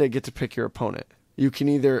kind of get to pick your opponent. You can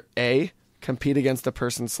either A, compete against a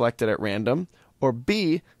person selected at random, or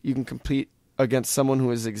B, you can compete against someone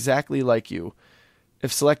who is exactly like you.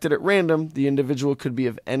 If selected at random, the individual could be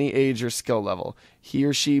of any age or skill level. He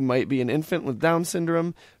or she might be an infant with Down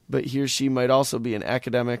syndrome, but he or she might also be an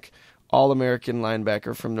academic, all-American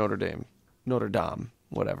linebacker from Notre Dame,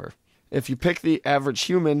 whatever. If you pick the average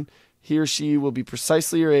human, he or she will be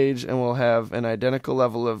precisely your age and will have an identical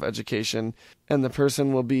level of education, and the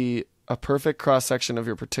person will be a perfect cross-section of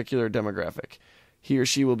your particular demographic. He or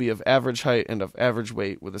she will be of average height and of average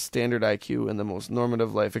weight with a standard IQ and the most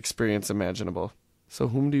normative life experience imaginable. So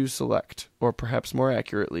whom do you select? Or perhaps more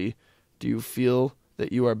accurately, do you feel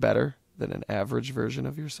that you are better than an average version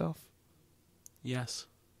of yourself? Yes.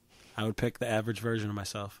 I would pick the average version of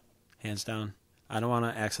myself, hands down. I don't want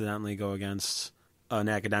to accidentally go against an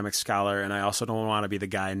academic scholar, and I also don't want to be the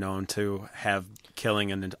guy known to have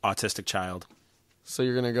killing an autistic child. So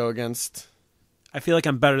you're going to go against... I feel like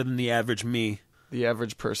I'm better than the average me. The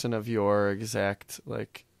average person of your exact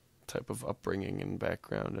type of upbringing and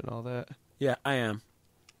background and all that. Yeah, I am.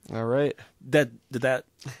 All right. Did that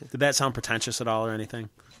sound pretentious at all or anything?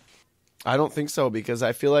 I don't think so, because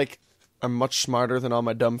I feel like I'm much smarter than all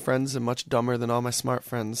my dumb friends and much dumber than all my smart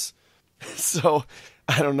friends. So,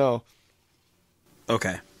 I don't know.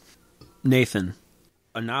 Okay. Nathan.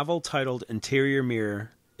 A novel titled Interior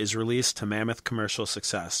Mirror is released to mammoth commercial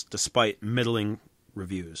success, despite middling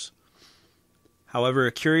reviews. However,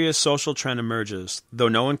 a curious social trend emerges. Though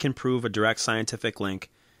no one can prove a direct scientific link,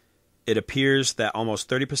 it appears that almost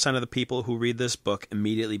 30% of the people who read this book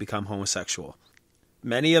immediately become homosexual.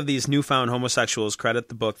 Many of these newfound homosexuals credit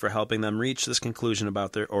the book for helping them reach this conclusion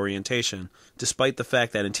about their orientation, despite the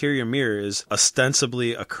fact that Interior Mirror is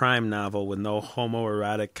ostensibly a crime novel with no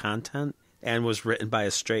homoerotic content and was written by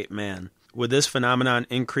a straight man. Would this phenomenon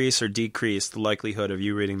increase or decrease the likelihood of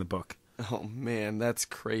you reading the book? Oh man, that's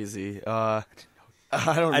crazy. I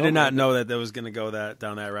don't know. I did not know that was going to go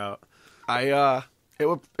down that route.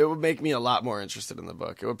 It would make me a lot more interested in the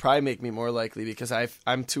book. It would probably make me more likely because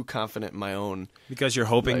I'm too confident in my own. Because you're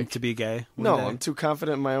hoping to be gay? No, I'm too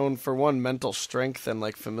confident in my own, for one, mental strength and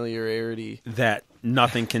familiarity. That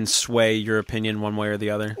nothing can sway your opinion one way or the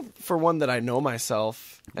other? For one, that I know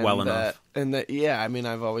myself. Well enough. And that, yeah, I mean,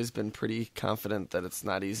 I've always been pretty confident that it's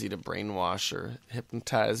not easy to brainwash or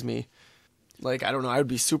hypnotize me. Like, I don't know. I would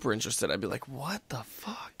be super interested. I'd be like, what the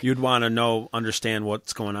fuck? You'd want to understand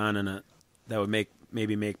what's going on in it. That would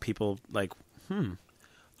maybe make people like,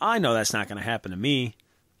 I know that's not going to happen to me.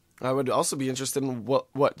 I would also be interested in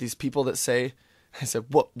what these people that say, I said,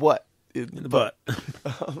 what? In the butt.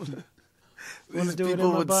 These do it people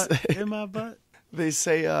in my would butt. say, In my butt. they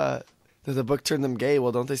say that the book turned them gay.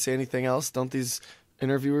 Well, don't they say anything else? Don't these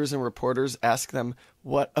interviewers and reporters ask them,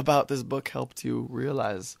 what about this book helped you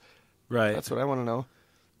realize? Right. That's what I want to know.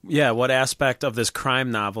 Yeah, what aspect of this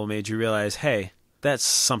crime novel made you realize, hey, that's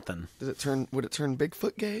something? Would it turn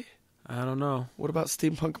Bigfoot gay? I don't know. What about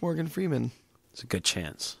Steampunk Morgan Freeman? It's a good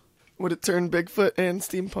chance. Would it turn Bigfoot and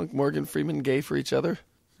Steampunk Morgan Freeman gay for each other?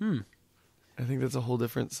 I think that's a whole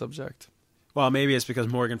different subject. Well, maybe it's because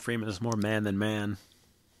Morgan Freeman is more man than man.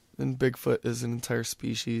 And Bigfoot is an entire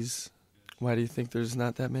species. Why do you think there's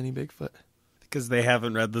not that many Bigfoot? Because they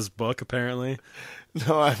haven't read this book, apparently.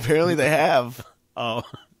 No, apparently they have. Oh,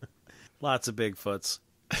 lots of Bigfoots.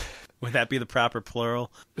 Would that be the proper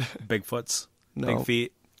plural? Bigfoots? No. Big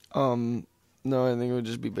feet? No, I think it would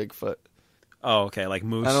just be Bigfoot. Oh, okay, like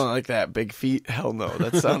moose. I don't like that. Big feet? Hell no.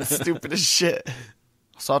 That sounds stupid as shit.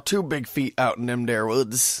 I saw 2 big feet out in them there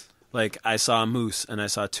woods. Like, I saw a moose and I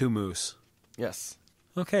saw 2 moose. Yes.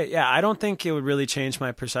 Okay, yeah, I don't think it would really change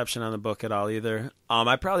my perception on the book at all either.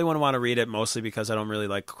 I probably wouldn't want to read it mostly because I don't really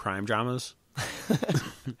like crime dramas.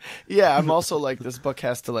 Yeah, I'm also like, this book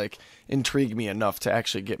has to like intrigue me enough to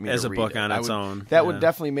actually get me As to a read book it. on its own. That would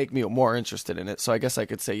definitely make me more interested in it. So I guess I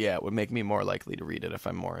could say, yeah, it would make me more likely to read it if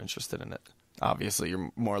I'm more interested in it. Obviously,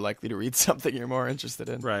 you're more likely to read something you're more interested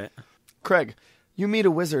in. Right. Craig, you meet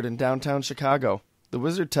a wizard in downtown Chicago. The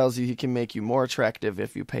wizard tells you he can make you more attractive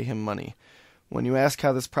if you pay him money. When you ask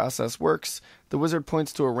how this process works, the wizard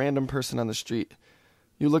points to a random person on the street.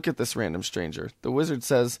 You look at this random stranger. The wizard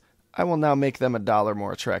says, I will now make them $1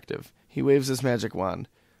 more attractive. He waves his magic wand.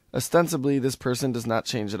 Ostensibly, this person does not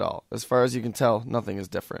change at all. As far as you can tell, nothing is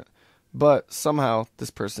different. But, somehow,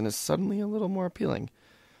 this person is suddenly a little more appealing.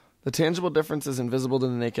 The tangible difference is invisible to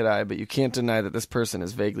the naked eye, but you can't deny that this person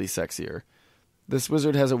is vaguely sexier. This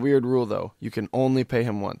wizard has a weird rule, though. You can only pay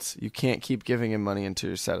him once. You can't keep giving him money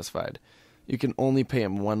until you're satisfied. You can only pay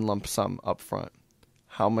him one lump sum up front.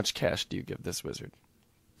 How much cash do you give this wizard?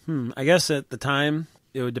 I guess at the time,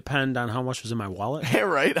 it would depend on how much was in my wallet.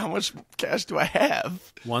 Right? How much cash do I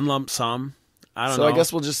have? One lump sum. I don't know. So I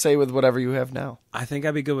guess we'll just say with whatever you have now. I think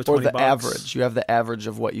I'd be good with Or 20 the bucks. average. You have the average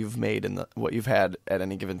of what you've made and what you've had at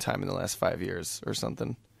any given time in the last 5 years or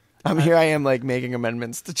something. Here I am like making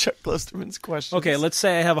amendments to Chuck Klosterman's questions. Okay, let's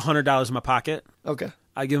say I have $100 in my pocket. Okay.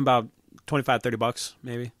 I give him about 25, 30 bucks,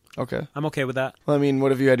 maybe. Okay. I'm okay with that. Well,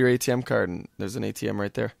 what if you had your ATM card and there's an ATM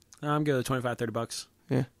right there? I'm good with 25, 30 bucks.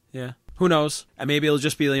 Yeah. Yeah. Who knows? And maybe it'll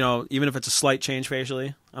just be, even if it's a slight change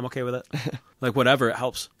facially, I'm okay with it. Like, whatever, it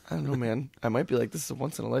helps. I don't know, man. I might be like, this is a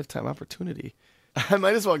once-in-a-lifetime opportunity. I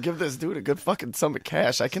might as well give this dude a good fucking sum of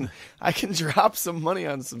cash. I can drop some money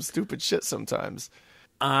on some stupid shit sometimes.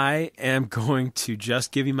 I am going to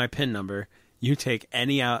just give you my PIN number. You take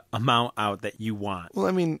any amount out that you want.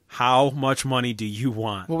 Well, how much money do you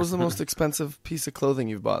want? What was the most expensive piece of clothing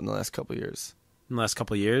you've bought in the last couple of years? In the last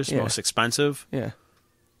couple of years? Yeah. Most expensive? Yeah.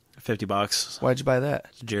 $50. Why'd you buy that?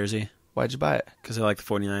 It's a jersey. Why'd you buy it? Because I like the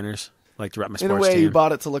 49ers. I like to rep my In sports a way, team. you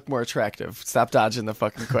bought it to look more attractive. Stop dodging the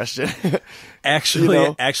fucking question.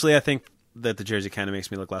 Actually, I think that the jersey kind of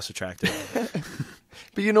makes me look less attractive.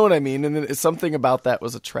 But you know what I mean? And then something about that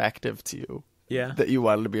was attractive to you. Yeah. That you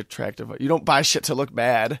wanted to be attractive. You don't buy shit to look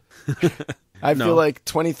bad. I feel like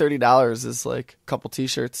 $20, $30 is like a couple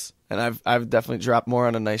t-shirts. And I've definitely dropped more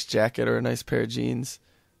on a nice jacket or a nice pair of jeans.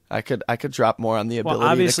 I could drop more on the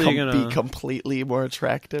ability to be completely more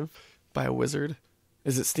attractive by a wizard.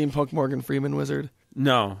 Is it Steampunk Morgan Freeman wizard?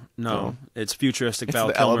 No. It's futuristic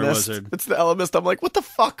Val Kilmer wizard. It's the Elemist. I'm like, what the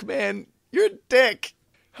fuck, man? You're a dick.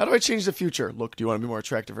 How do I change the future? Look, do you want to be more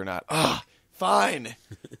attractive or not? Fine.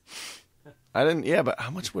 But how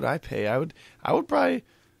much would I pay? I would probably,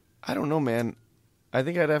 I don't know, man. I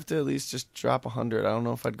think I'd have to at least just drop 100. I don't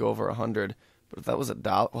know if I'd go over 100. But if that was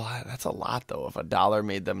 $1, well, that's a lot, though. If $1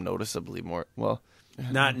 made them noticeably more, well.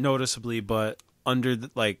 Not noticeably, but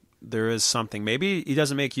there is something. Maybe he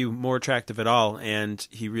doesn't make you more attractive at all, and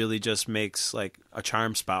he really just makes, like, a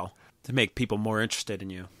charm spell to make people more interested in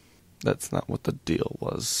you. That's not what the deal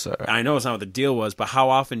was, sir. I know it's not what the deal was, but how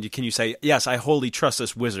often can you say, yes, I wholly trust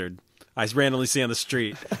this wizard I randomly see on the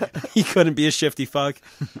street? He couldn't be a shifty fuck.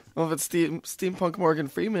 Well, if it's Steampunk Morgan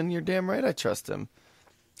Freeman, you're damn right I trust him.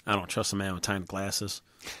 I don't trust a man with tiny glasses.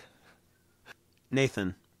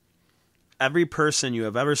 Nathan, every person you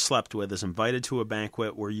have ever slept with is invited to a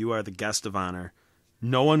banquet where you are the guest of honor.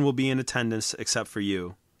 No one will be in attendance except for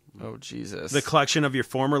you. Oh, Jesus. The collection of your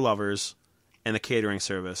former lovers, and the catering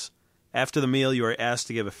service. After the meal, you are asked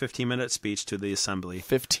to give a 15-minute speech to the assembly.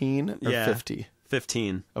 15 or 50?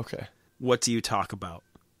 15. Okay. What do you talk about?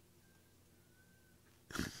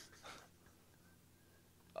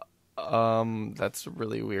 That's a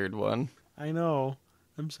really weird one. I know.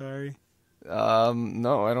 I'm sorry.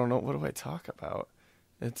 No, I don't know. What do I talk about?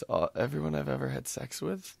 It's everyone I've ever had sex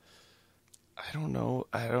with. I don't know.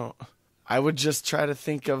 I would just try to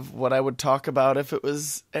think of what I would talk about if it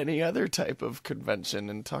was any other type of convention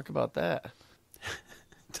and talk about that.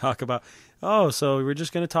 So we're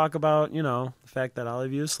just going to talk about, the fact that all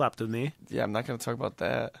of you slept with me. Yeah, I'm not going to talk about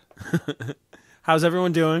that. How's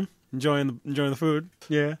everyone doing? Enjoying the food?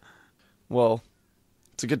 Yeah. Well,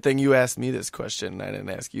 it's a good thing you asked me this question and I didn't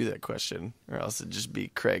ask you that question, or else it'd just be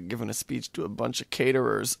Craig giving a speech to a bunch of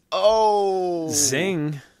caterers. Oh!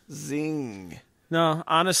 Zing. No,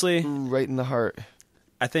 honestly. Right in the heart.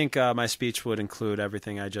 I think my speech would include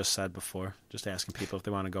everything I just said before, just asking people if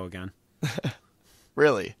they want to go again.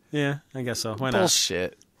 Really? Yeah, I guess so. Why not?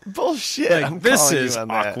 Bullshit. Like, this is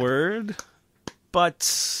awkward,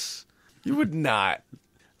 but... You would not.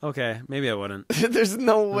 Okay, maybe I wouldn't. There's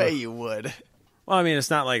no way you would. Well, I mean, it's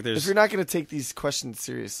not like there's... If you're not going to take these questions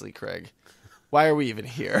seriously, Craig, why are we even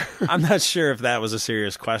here? I'm not sure if that was a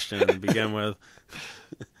serious question to begin with.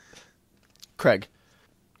 Craig,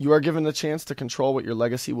 you are given the chance to control what your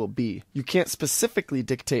legacy will be. You can't specifically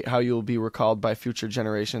dictate how you will be recalled by future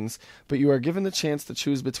generations, but you are given the chance to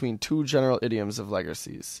choose between two general idioms of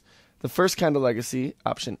legacies. The first kind of legacy,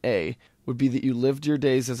 option A, would be that you lived your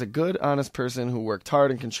days as a good, honest person who worked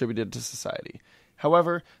hard and contributed to society.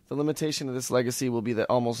 However, the limitation of this legacy will be that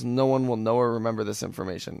almost no one will know or remember this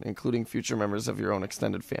information, including future members of your own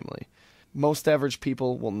extended family. Most average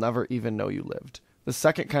people will never even know you lived. The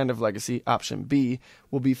second kind of legacy, option B,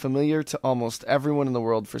 will be familiar to almost everyone in the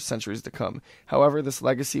world for centuries to come. However, this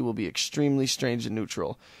legacy will be extremely strange and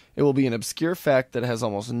neutral. It will be an obscure fact that has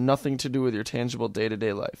almost nothing to do with your tangible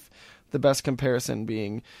day-to-day life. The best comparison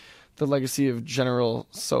being the legacy of General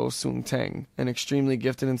So Sung Tang, an extremely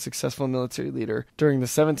gifted and successful military leader during the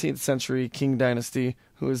 17th century Qing dynasty,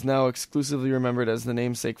 who is now exclusively remembered as the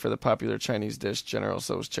namesake for the popular Chinese dish General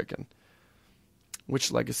Tso's chicken.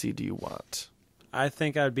 Which legacy do you want? I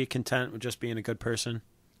think I'd be content with just being a good person.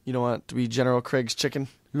 You don't want to be General Craig's chicken?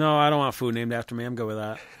 No, I don't want food named after me. I'm good with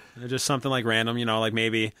that. Just something like random, like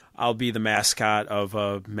maybe I'll be the mascot of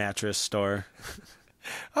a mattress store.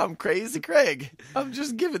 I'm Crazy Craig. I'm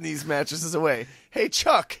just giving these mattresses away. Hey,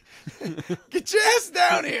 Chuck, get your ass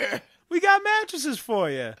down here. We got mattresses for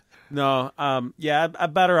you. No, I'm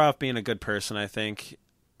better off being a good person, I think.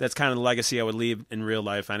 That's kind of the legacy I would leave in real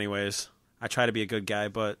life anyways. I try to be a good guy,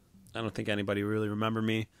 but I don't think anybody really remember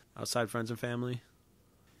me outside friends and family.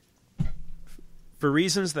 For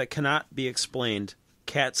reasons that cannot be explained,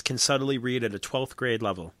 cats can subtly read at a 12th grade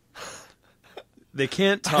level. They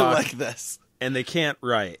can't talk. I like this. And they can't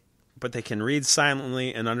write, but they can read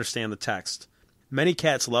silently and understand the text. Many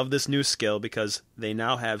cats love this new skill because they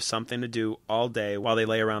now have something to do all day while they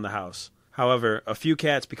lay around the house. However, a few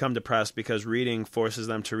cats become depressed because reading forces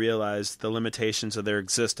them to realize the limitations of their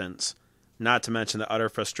existence, not to mention the utter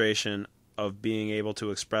frustration of being able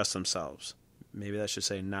to express themselves. Maybe that should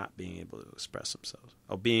say not being able to express themselves.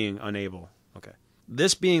 Oh, being unable. Okay.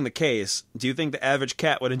 This being the case, do you think the average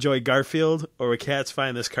cat would enjoy Garfield, or would cats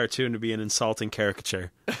find this cartoon to be an insulting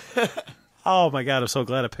caricature? Oh my god, I'm so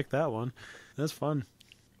glad I picked that one. That's fun.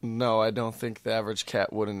 No, I don't think the average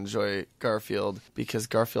cat would enjoy Garfield, because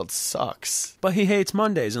Garfield sucks. But he hates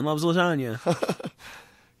Mondays and loves lasagna.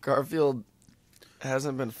 Garfield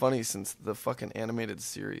hasn't been funny since the fucking animated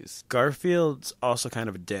series. Garfield's also kind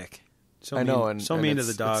of a dick. I know, and mean to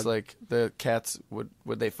the dog. It's like the cats would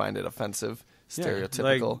they find it offensive?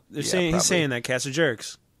 Stereotypical. Like he's saying that cats are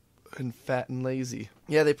jerks. And fat and lazy.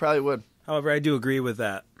 Yeah, they probably would. However, I do agree with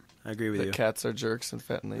that. I agree with you. That cats are jerks and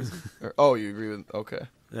fat and lazy? You agree with... Okay.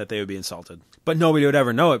 That they would be insulted. But nobody would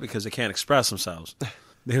ever know it because they can't express themselves.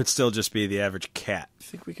 They would still just be the average cat. I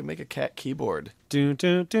think we can make a cat keyboard. Do,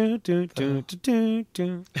 do, do, do, do, do,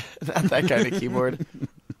 do. Not that kind of keyboard.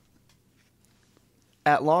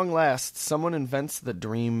 At long last, someone invents the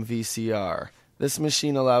Dream VCR. This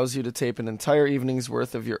machine allows you to tape an entire evening's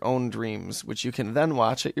worth of your own dreams, which you can then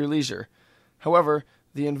watch at your leisure. However,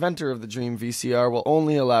 the inventor of the Dream VCR will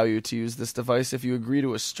only allow you to use this device if you agree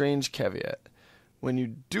to a strange caveat. When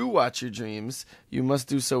you do watch your dreams, you must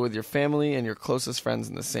do so with your family and your closest friends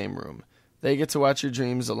in the same room. They get to watch your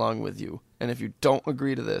dreams along with you, and if you don't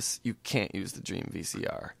agree to this, you can't use the Dream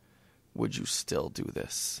VCR. Would you still do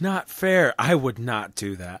this? Not fair. I would not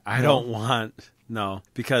do that. I don't want No,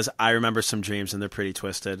 because I remember some dreams and they're pretty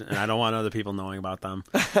twisted, and I don't want other people knowing about them.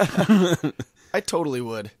 I totally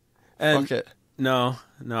would. And Fuck it. No,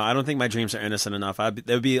 I don't think my dreams are innocent enough.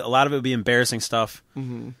 There would be a lot of it would be embarrassing stuff.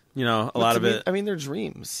 Mm-hmm. You know, a lot of it. I mean, they're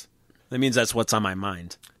dreams. That means that's what's on my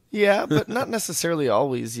mind. Yeah, but not necessarily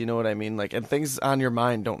always. You know what I mean? Like, and things on your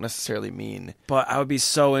mind don't necessarily mean. But I would be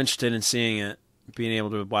so interested in seeing it, being able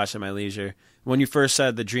to watch at my leisure. When you first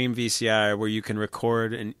said the Dream VCR, where you can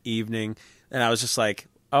record an evening. And I was just like,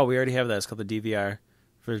 oh, we already have that. It's called the DVR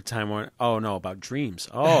for Time Warner. Oh, no, about dreams.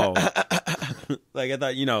 Oh. Like, I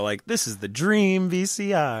thought, like, this is the Dream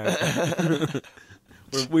VCR.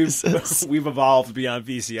 We've evolved beyond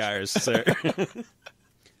VCRs, sir.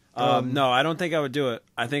 No, I don't think I would do it.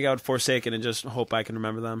 I think I would forsake it and just hope I can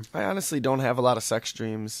remember them. I honestly don't have a lot of sex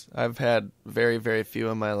dreams. I've had very, very few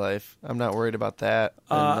in my life. I'm not worried about that.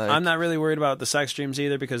 I'm not really worried about the sex dreams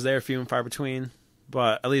either because they're few and far between.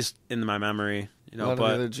 But at least in my memory, a lot of the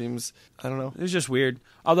other dreams, I don't know. It was just weird.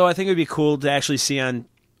 Although I think it would be cool to actually see on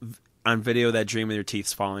video that dream with your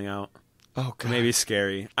teeth falling out. Oh god, maybe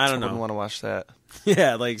scary. I don't know. Wouldn't want to watch that.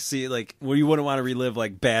 Yeah, like see, like well, you wouldn't want to relive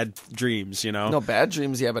like bad dreams, No, bad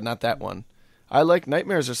dreams, yeah, but not that one. I like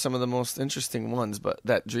nightmares are some of the most interesting ones, but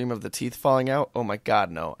that dream of the teeth falling out, oh my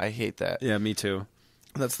god, no, I hate that. Yeah, me too.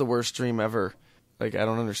 That's the worst dream ever. Like I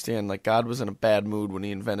don't understand. Like God was in a bad mood when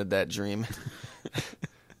he invented that dream.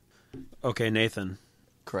 Okay, Nathan.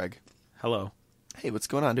 Craig. Hello. Hey, what's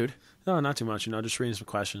going on, dude? No, not too much. Just reading some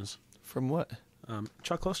questions. From what?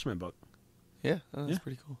 Chuck Klosterman book. Yeah, that's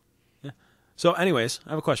pretty cool. Yeah. So, anyways,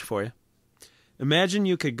 I have a question for you. Imagine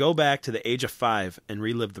you could go back to the age of 5 and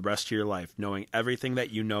relive the rest of your life, knowing everything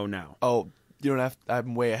that you know now. Oh, you don't have.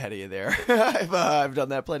 I'm way ahead of you there. I've done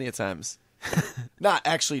that plenty of times. Not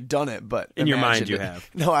actually done it, but in your mind you it. have.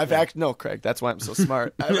 No, no, Craig. That's why I'm so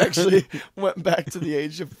smart. I've actually went back to the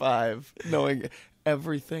age of 5, knowing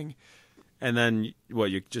everything. And then what?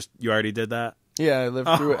 You already did that? Yeah, I lived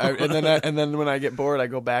through it, and then when I get bored, I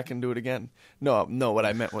go back and do it again. No. What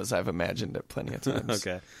I meant was I've imagined it plenty of times.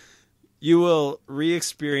 Okay. You will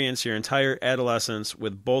re-experience your entire adolescence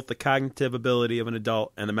with both the cognitive ability of an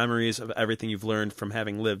adult and the memories of everything you've learned from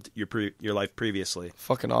having lived your life previously.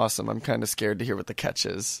 Fucking awesome. I'm kind of scared to hear what the catch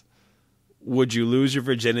is. Would you lose your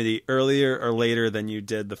virginity earlier or later than you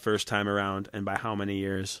did the first time around, and by how many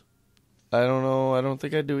years? I don't know. I don't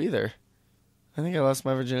think I do either. I think I lost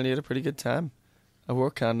my virginity at a pretty good time. I wore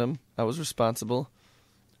a condom. I was responsible.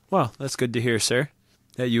 Well, that's good to hear, sir,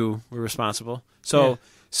 that you were responsible.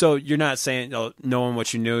 So you're not saying, knowing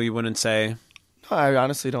what you knew, you wouldn't say? No, I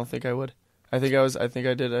honestly don't think I would. I think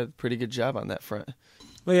I did a pretty good job on that front.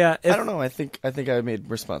 Well, yeah. I don't know. I think I made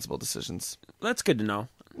responsible decisions. That's good to know.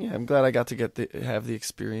 Yeah, I'm glad I got to have the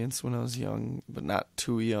experience when I was young, but not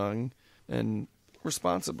too young, and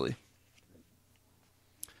responsibly.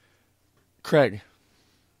 Craig.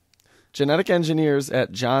 Genetic engineers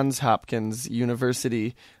at Johns Hopkins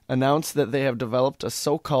University announced that they have developed a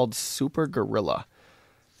so-called super gorilla.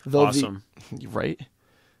 Awesome. Right?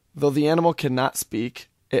 Though the animal cannot speak,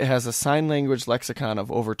 it has a sign language lexicon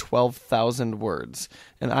of over 12,000 words,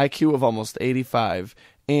 an IQ of almost 85,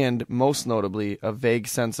 and, most notably, a vague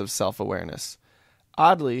sense of self-awareness.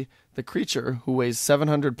 Oddly, the creature, who weighs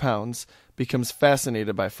 700 pounds, becomes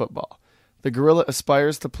fascinated by football. The gorilla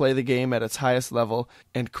aspires to play the game at its highest level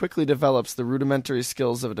and quickly develops the rudimentary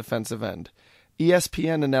skills of a defensive end.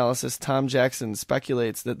 ESPN analyst Tom Jackson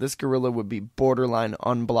speculates that this gorilla would be borderline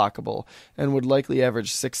unblockable and would likely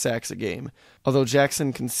average 6 sacks a game, although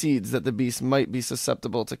Jackson concedes that the beast might be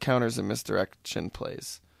susceptible to counters and misdirection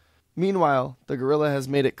plays. Meanwhile, the gorilla has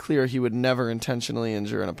made it clear he would never intentionally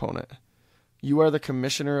injure an opponent. You are the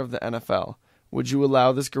commissioner of the NFL. Would you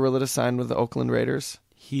allow this gorilla to sign with the Oakland Raiders?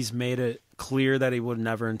 He's made it clear that he would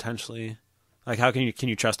never intentionally. Like, how can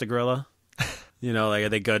you trust a gorilla? Like, are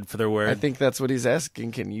they good for their word? I think that's what he's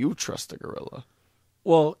asking. Can you trust a gorilla?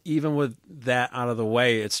 Well, even with that out of the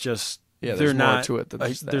way, it's just there's more to it than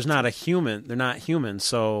just that. There's not a human. They're not human.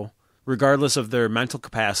 So, regardless of their mental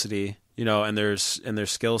capacity, and their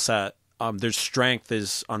skill set, their strength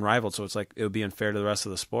is unrivaled. So it's like it would be unfair to the rest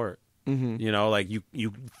of the sport. Mm-hmm. Like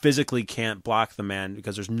you physically can't block the man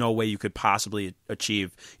because there's no way you could possibly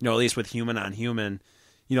achieve. At least with human on human.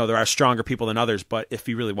 There are stronger people than others, but if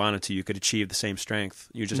you really wanted to, you could achieve the same strength.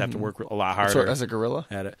 You just have to work a lot harder. So as a gorilla?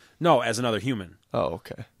 At it. No, as another human. Oh,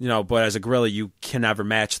 okay. But as a gorilla, you can never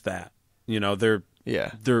match that.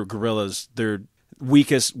 They're gorillas. Their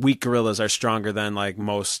weak gorillas are stronger than like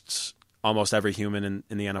almost every human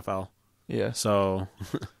in the NFL. Yeah. So.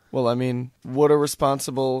 Well, I mean, would a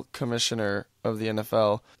responsible commissioner of the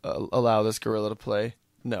NFL allow this gorilla to play?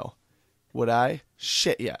 No. Would I?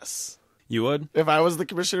 Shit, yes. You would? If I was the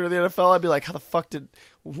commissioner of the NFL, I'd be like, who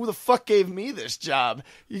the fuck gave me this job?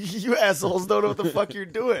 You assholes don't know what the fuck you're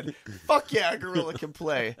doing. Fuck yeah, a gorilla can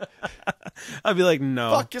play. I'd be like,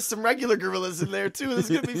 no. Fuck, get some regular gorillas in there too. This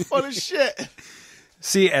is going to be fun as shit.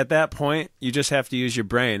 See, at that point, you just have to use your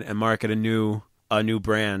brain and market a new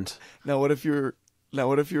brand. Now what if you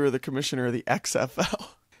were the commissioner of the XFL?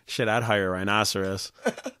 Shit, I'd hire a rhinoceros.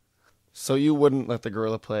 So you wouldn't let the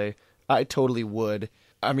gorilla play? I totally would.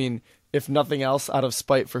 I mean, if nothing else, out of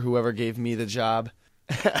spite for whoever gave me the job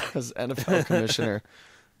as NFL commissioner.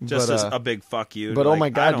 Just as a big fuck you. But like, oh my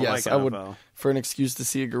God, yes. Like I would, for an excuse to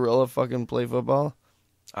see a gorilla fucking play football,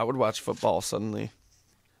 I would watch football suddenly.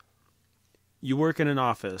 You work in an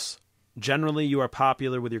office. Generally, you are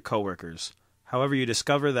popular with your coworkers. However, you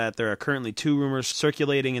discover that there are currently 2 rumors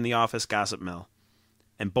circulating in the office gossip mill,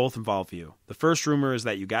 and both involve you. The first rumor is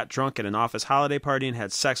that you got drunk at an office holiday party and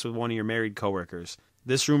had sex with one of your married coworkers.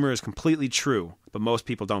 This rumor is completely true, but most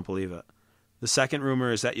people don't believe it. The second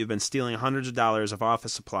rumor is that you've been stealing hundreds of dollars of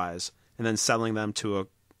office supplies and then selling them to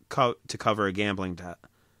cover a gambling debt.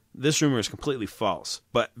 This rumor is completely false,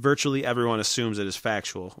 but virtually everyone assumes it is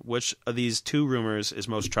factual. Which of these 2 rumors is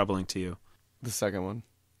most troubling to you? The second one,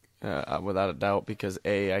 without a doubt, because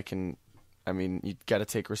you got to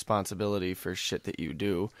take responsibility for shit that you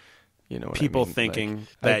do. You know, people thinking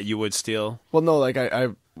that you would steal. Well, no, I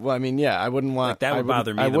wouldn't want that would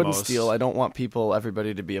bother me. I wouldn't steal. I don't want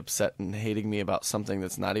everybody to be upset and hating me about something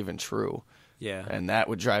that's not even true. Yeah, and that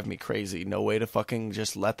would drive me crazy. No way to fucking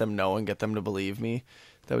just let them know and get them to believe me.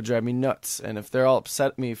 That would drive me nuts. And if they're all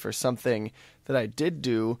upset at me for something that I did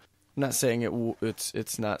do, I'm not saying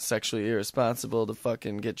it's not sexually irresponsible to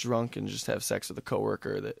fucking get drunk and just have sex with a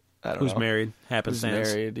coworker that I don't know. Who's married? Who's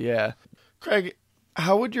married? Yeah, Craig.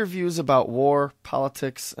 How would your views about war,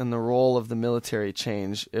 politics, and the role of the military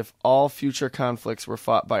change if all future conflicts were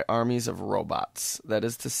fought by armies of robots? That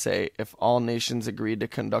is to say, if all nations agreed to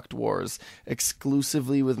conduct wars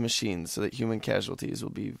exclusively with machines so that human casualties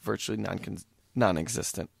will be virtually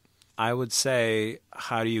non-existent. I would say,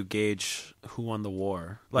 how do you gauge who won the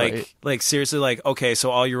war? Right. Like seriously, like, okay,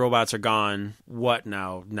 so all your robots are gone. What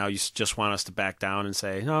now? Now you just want us to back down and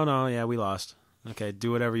say, no, yeah, we lost. Okay,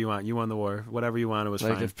 do whatever you want. You won the war. Whatever you want, it was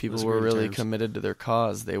fine. Like if people were really committed to their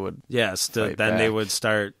cause, they would. Yes, then they would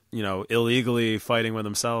start, illegally fighting with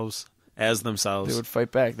themselves as themselves. They would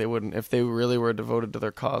fight back. They wouldn't, if they really were devoted to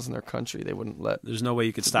their cause and their country, they wouldn't let. There's no way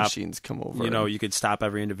you could stop machines come over. You could stop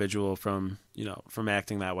every individual from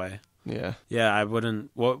acting that way. Yeah. Yeah, I wouldn't.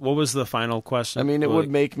 What was the final question? I mean, it would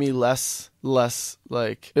make me less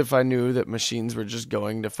like if I knew that machines were just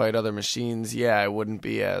going to fight other machines. Yeah, I wouldn't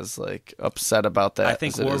be as like upset about that. I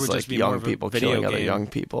think war would just be young more of a people video killing game. Other young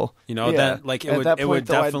people. That like it at would. That it point, would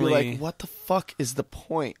though, definitely. I'd be like, what the fuck is the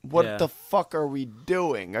point? What the fuck are we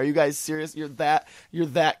doing? Are you guys serious? You're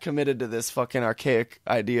that committed to this fucking archaic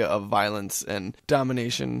idea of violence and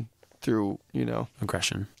domination through,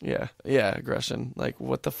 aggression. Yeah, aggression. Like,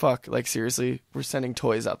 what the fuck? Like, seriously, we're sending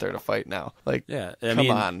toys out there to fight now. Like, come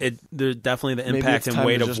on. Definitely the impact and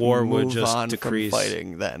weight of war would just decrease. From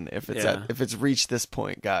fighting then, if it's reached this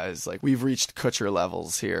point, guys. Like, we've reached Kutcher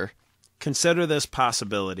levels here. Consider this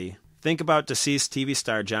possibility. Think about deceased TV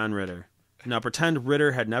star John Ritter. Now pretend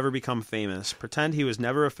Ritter had never become famous. Pretend he was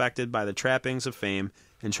never affected by the trappings of fame,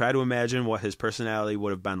 and try to imagine what his personality would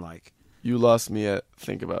have been like. You lost me at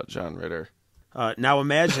think about John Ritter. Now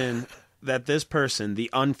imagine that this person,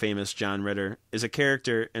 the unfamous John Ritter, is a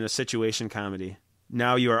character in a situation comedy.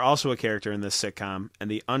 Now you are also a character in this sitcom,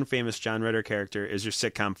 and the unfamous John Ritter character is your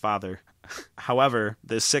sitcom father. However,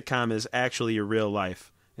 this sitcom is actually your real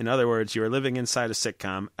life. In other words, you are living inside a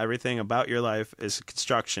sitcom. Everything about your life is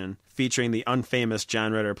construction, featuring the unfamous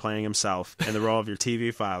John Ritter playing himself in the role of your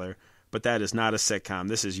TV father. But that is not a sitcom.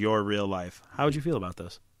 This is your real life. How would you feel about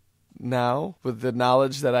this? Now, with the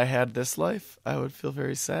knowledge that I had this life, I would feel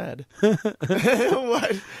very sad.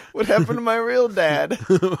 What happened to my real dad?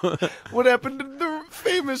 What happened to the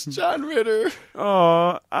famous John Ritter?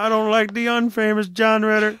 Oh, I don't like the unfamous John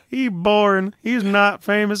Ritter. He's boring. He's not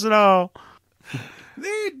famous at all.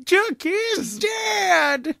 They took his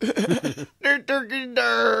dad. They took his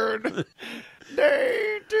dad.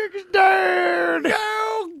 They took his dad.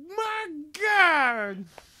 Oh, my God.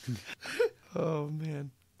 Oh,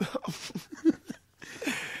 man.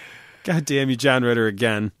 God damn you, John Ritter,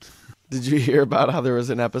 again. Did you hear about how there was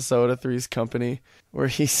an episode of Three's Company where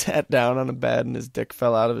he sat down on a bed and his dick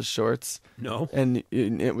fell out of his shorts? No. And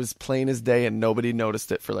it was plain as day and nobody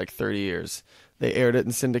noticed it for like 30 years. They aired it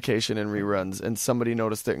in syndication and reruns, and somebody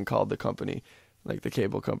noticed it and called the company. like the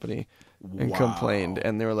cable company, and Wow. complained.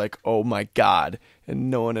 And they were like, oh my God. And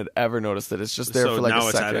no one had ever noticed it. It's just there So for like now a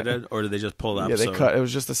it's second. edited, or did they just pull the Yeah, episode? they cut. It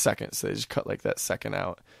was just a second, so they just cut like that second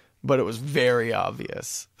out. But it was very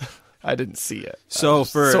obvious. I didn't see it. So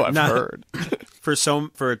so I've heard.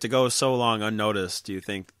 For it to go so long unnoticed, do you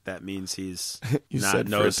think that means he's You not said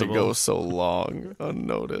noticeable? for it to go so long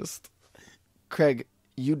unnoticed. Craig,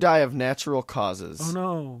 you die of natural causes. Oh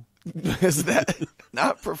no. Is that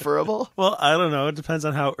not preferable? Well, I don't know. It depends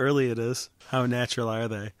on how early it is. How natural are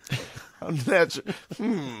they? How natural?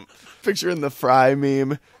 Picturing the Fry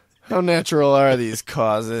meme. How natural are these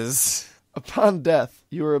causes? Upon death,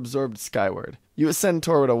 you are absorbed skyward. You ascend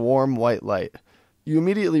toward a warm white light. You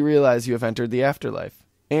immediately realize you have entered the afterlife.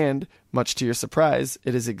 And, much to your surprise,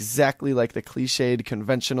 it is exactly like the cliched,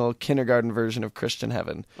 conventional kindergarten version of Christian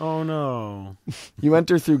heaven. Oh no. You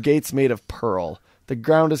enter through gates made of pearl. The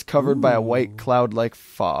ground is covered by a white cloud-like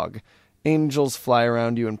fog. Angels fly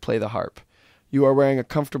around you and play the harp. You are wearing a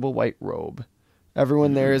comfortable white robe.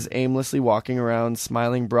 Everyone there is aimlessly walking around,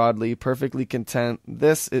 smiling broadly, perfectly content.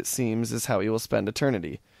 This, it seems, is how you will spend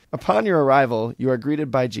eternity. Upon your arrival, you are greeted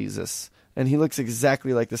by Jesus, and he looks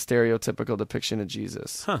exactly like the stereotypical depiction of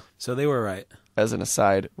Jesus. Huh. So they were right. As an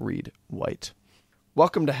aside, read white.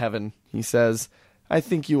 Welcome to heaven, he says. I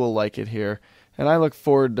think you will like it here, and I look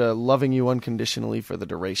forward to loving you unconditionally for the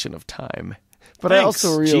duration of time. But I Thanks,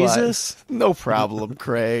 also realize... Jesus. No problem,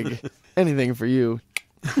 Craig. Anything for you.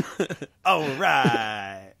 All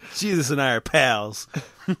right. Jesus and I are pals.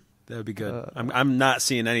 That would be good. I'm not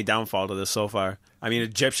seeing any downfall to this so far. I mean,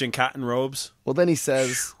 Egyptian cotton robes. Well, then he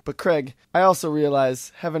says, but Craig, I also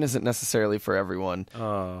realize heaven isn't necessarily for everyone.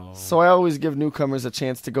 Oh. So I always give newcomers a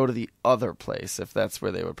chance to go to the other place, if that's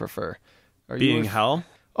where they would prefer. Are Being you hell?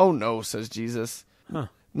 Oh, no, says Jesus. Huh.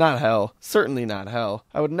 Not hell. Certainly not hell.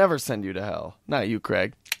 I would never send you to hell. Not you,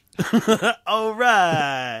 Craig. All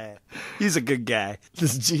right. He's a good guy.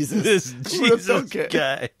 This Jesus. This Jesus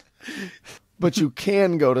guy. But you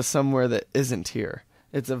can go to somewhere that isn't here.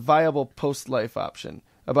 It's a viable post-life option.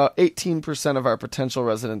 About 18% of our potential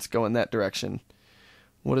residents go in that direction.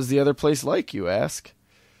 What is the other place like, you ask?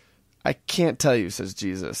 I can't tell you, says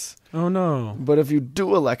Jesus. Oh, no. But if you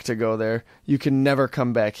do elect to go there, you can never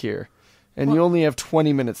come back here. And you only have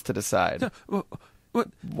 20 minutes to decide. What?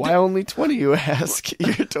 Why only 20, you ask?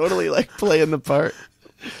 You're totally like playing the part.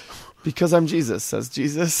 Because I'm Jesus, says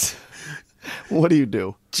Jesus. What do you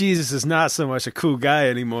do? Jesus is not so much a cool guy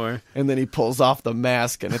anymore. And then he pulls off the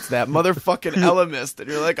mask, and it's that motherfucking Elemist, and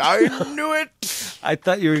you're like, I knew it! I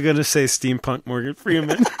thought you were going to say Steampunk Morgan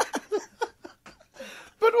Freeman.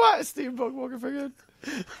 But why Steampunk Morgan Freeman?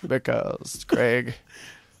 Because, Craig,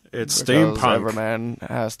 It's because Steampunk. every man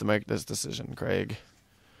has to make this decision, Craig.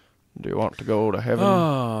 Do you want to go to heaven?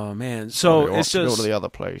 Oh, man. Or do So you want it's to go just... to the other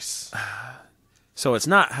place? So it's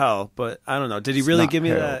not hell, but I don't know. Did he It's really not give me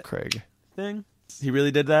hell, that Craig. thing? He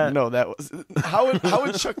really did that? No, that was... How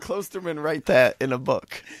would Chuck Klosterman write that in a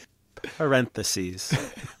book? Parentheses.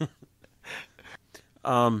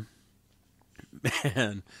 Man.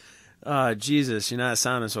 Jesus, you're not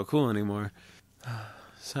sounding so cool anymore.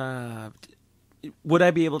 Would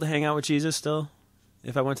I be able to hang out with Jesus still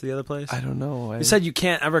if I went to the other place? I don't know. You said you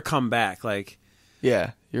can't ever come back. Like,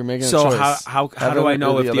 Yeah, you're making a so choice. how do Heaven I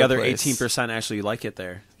know or if the other place? 18% actually like it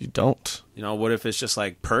there? You don't. You know, what if it's just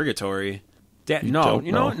like purgatory? You No.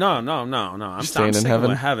 don't know. I'm staying in sticking heaven?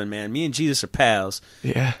 with heaven, man. Me and Jesus are pals.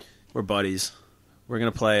 Yeah. We're buddies. We're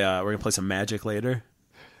gonna play some Magic later.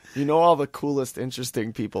 You know, all the coolest,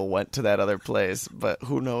 interesting people went to that other place, but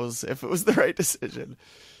who knows if it was the right decision.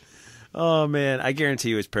 Oh man, I guarantee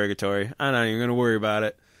you it's purgatory. I'm not even gonna worry about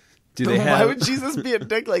it. Do they Why have? would Jesus be a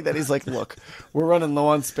dick like that? He's like, look, we're running low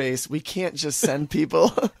on space. We can't just send people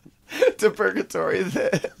to purgatory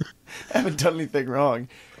that haven't done anything wrong.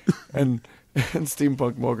 And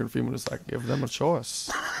Steampunk Morgan Freeman was like, give them a choice.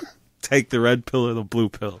 Take the red pill or the blue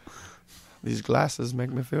pill. These glasses make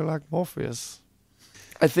me feel like Morpheus.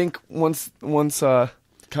 I think once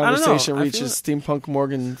conversation I reaches Steampunk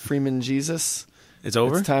Morgan Freeman Jesus, It's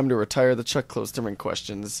over. it's time to retire the Chuck Klosterman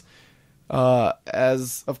questions.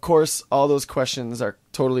 As, of course, all those questions are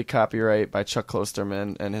totally copyright by Chuck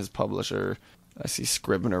Klosterman and his publisher. I see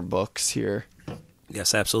Scribner Books here.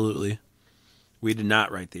 Yes, absolutely. We did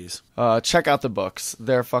not write these. Check out the books.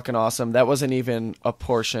 They're fucking awesome. That wasn't even a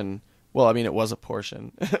portion. Well, I mean, it was a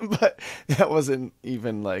portion, but that wasn't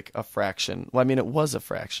even like a fraction. Well, I mean, it was a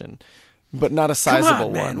fraction, but not a sizable Come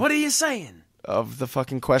on, man. one. What are you saying? Of the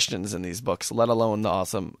fucking questions in these books, let alone the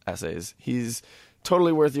awesome essays. He's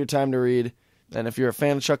totally worth your time to read. And if you're a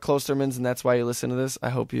fan of Chuck Klosterman's and that's why you listen to this, I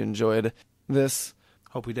hope you enjoyed this.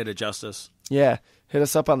 Hope we did it justice. Yeah, hit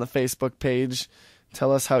us up on the Facebook page.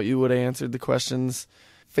 Tell us how you would have answered the questions.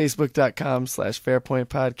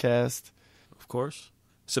 Facebook.com/FairPointPodcast. Of course.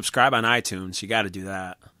 Subscribe on iTunes. You got to do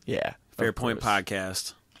that. Yeah. Fairpoint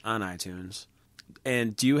Podcast on iTunes.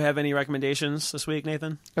 And do you have any recommendations this week,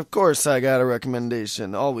 Nathan? Of course, I got a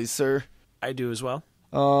recommendation. Always, sir. I do as well.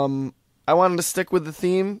 I wanted to stick with the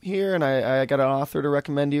theme here, and I got an author to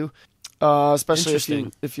recommend you.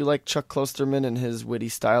 Especially if you like Chuck Klosterman and his witty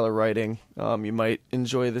style of writing, you might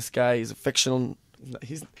enjoy this guy. He's a fictional.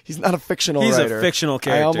 He's not a fictional writer. He's a fictional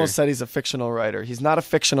character. I almost said he's a fictional writer. He's not a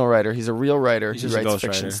fictional writer. He's a real writer. He writes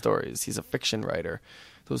fiction stories. He's a fiction writer.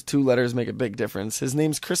 Those two letters make a big difference. His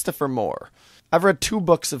name's Christopher Moore. I've read 2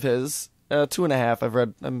 books of his.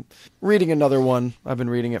 2.5. I'm reading another one. I've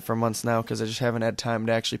been reading it for months now because I just haven't had time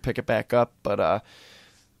to actually pick it back up. But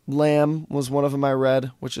Lamb was one of them I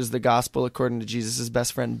read, which is the gospel according to Jesus'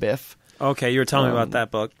 best friend Biff. Okay, you were telling me about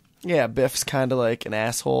that book. Yeah, Biff's kind of like an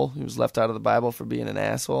asshole. He was left out of the Bible for being an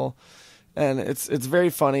asshole. And it's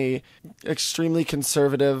very funny. Extremely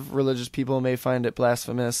conservative religious people may find it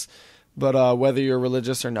blasphemous, but whether you're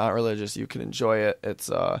religious or not religious, you can enjoy it. It's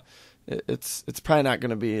probably not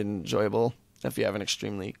going to be enjoyable if you have an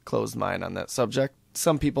extremely closed mind on that subject.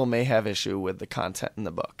 Some people may have issue with the content in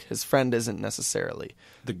the book. His friend isn't necessarily,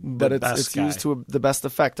 but it's used to the best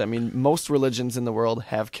effect. I mean, most religions in the world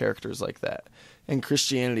have characters like that, and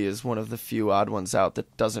Christianity is one of the few odd ones out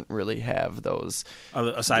that doesn't really have those.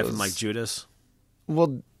 Aside from like Judas.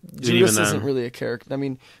 Well, Judas isn't really a character. I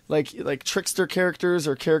mean, like trickster characters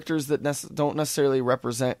or characters that don't necessarily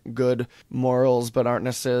represent good morals, but aren't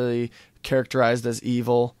necessarily characterized as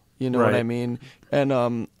evil. You know what I mean? And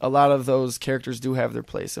a lot of those characters do have their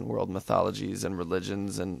place in world mythologies and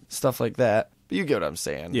religions and stuff like that. But you get what I'm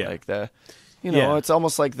saying? Yeah. Like it's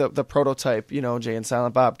almost like the prototype, Jay and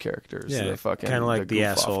Silent Bob characters. Yeah. Kind of like the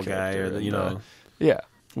asshole guy or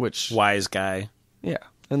which wise guy. Yeah.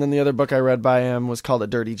 And then the other book I read by him was called A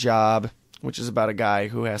Dirty Job, which is about a guy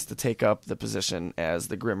who has to take up the position as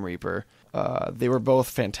the Grim Reaper. They were both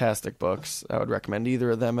fantastic books. I would recommend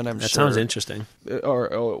either of them, and that sounds interesting. It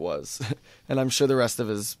was. And I'm sure the rest of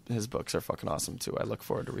his books are fucking awesome, too. I look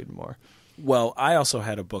forward to reading more. Well, I also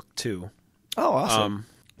had a book, too. Oh, awesome.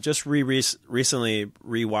 Just recently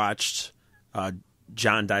rewatched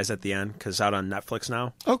John Dies at the End, because it's out on Netflix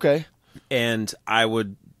now. Okay. And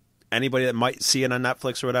anybody that might see it on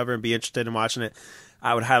Netflix or whatever and be interested in watching it,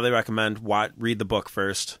 I would highly recommend read the book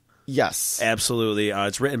first. Yes. Absolutely.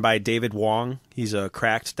 It's written by David Wong. He's a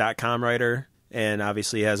Cracked.com writer, and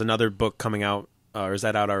obviously he has another book coming out. Or is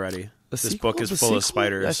that out already? This book is full of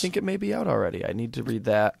spiders. I think it may be out already. I need to read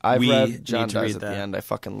that. I've read John Dies at the End. I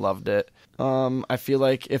fucking loved it. I feel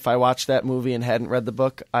like if I watched that movie and hadn't read the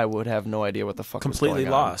book, I would have no idea what the fuck was going on.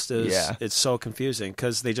 Completely lost. It's so confusing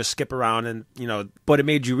because they just skip around and, but it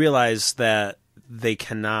made you realize that they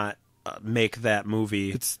cannot make that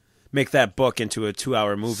movie... Make that book into a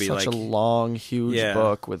 2-hour movie. Such a long, huge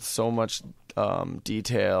book with so much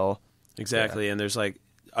detail. Exactly, and there's like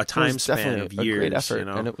a time span of years. A great effort,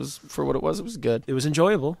 and it was for what it was good. It was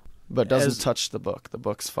enjoyable, but doesn't touch the book. The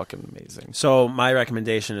book's fucking amazing. So my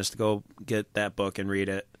recommendation is to go get that book and read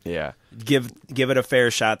it. Yeah, give it a fair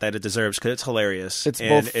shot that it deserves because it's hilarious. It's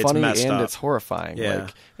both funny and it's horrifying. Yeah.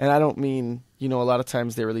 And I don't mean a lot of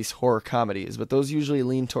times they release horror comedies, but those usually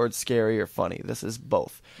lean towards scary or funny. This is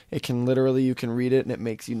both. It can literally, you can read it and it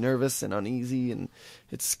makes you nervous and uneasy and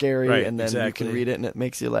it's scary, and then you can read it and it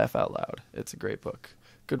makes you laugh out loud. It's a great book.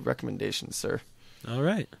 Good recommendation, sir. All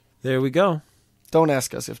right, there we go. Don't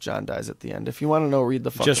ask us if John dies at the end. If you want to know, read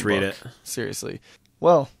the fucking book. Just read it. Seriously.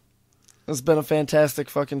 Well, it's been a fantastic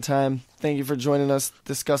fucking time. Thank you for joining us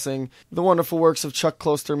discussing the wonderful works of Chuck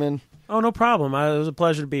Klosterman. Oh, no problem. It was a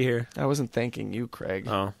pleasure to be here. I wasn't thanking you, Craig.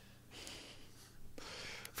 Oh.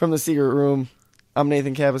 From the Secret Room, I'm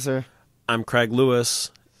Nathan Cabasser. I'm Craig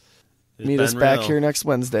Lewis. Meet us back here next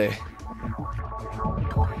Wednesday.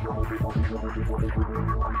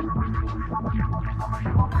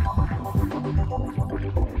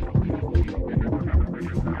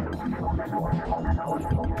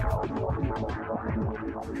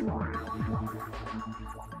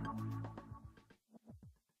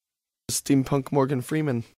 Steampunk Morgan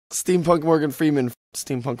Freeman. Steampunk Morgan Freeman.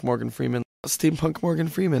 Steampunk Morgan Freeman. Steampunk Morgan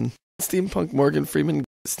Freeman. Steampunk Morgan Freeman.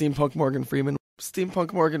 Steampunk Morgan Freeman.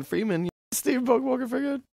 Steampunk Morgan Freeman. Steampunk Morgan Freeman.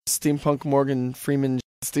 Steampunk Morgan Freeman.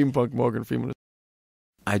 Steampunk Morgan Freeman.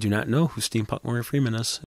 I do not know who Steampunk Morgan Freeman is.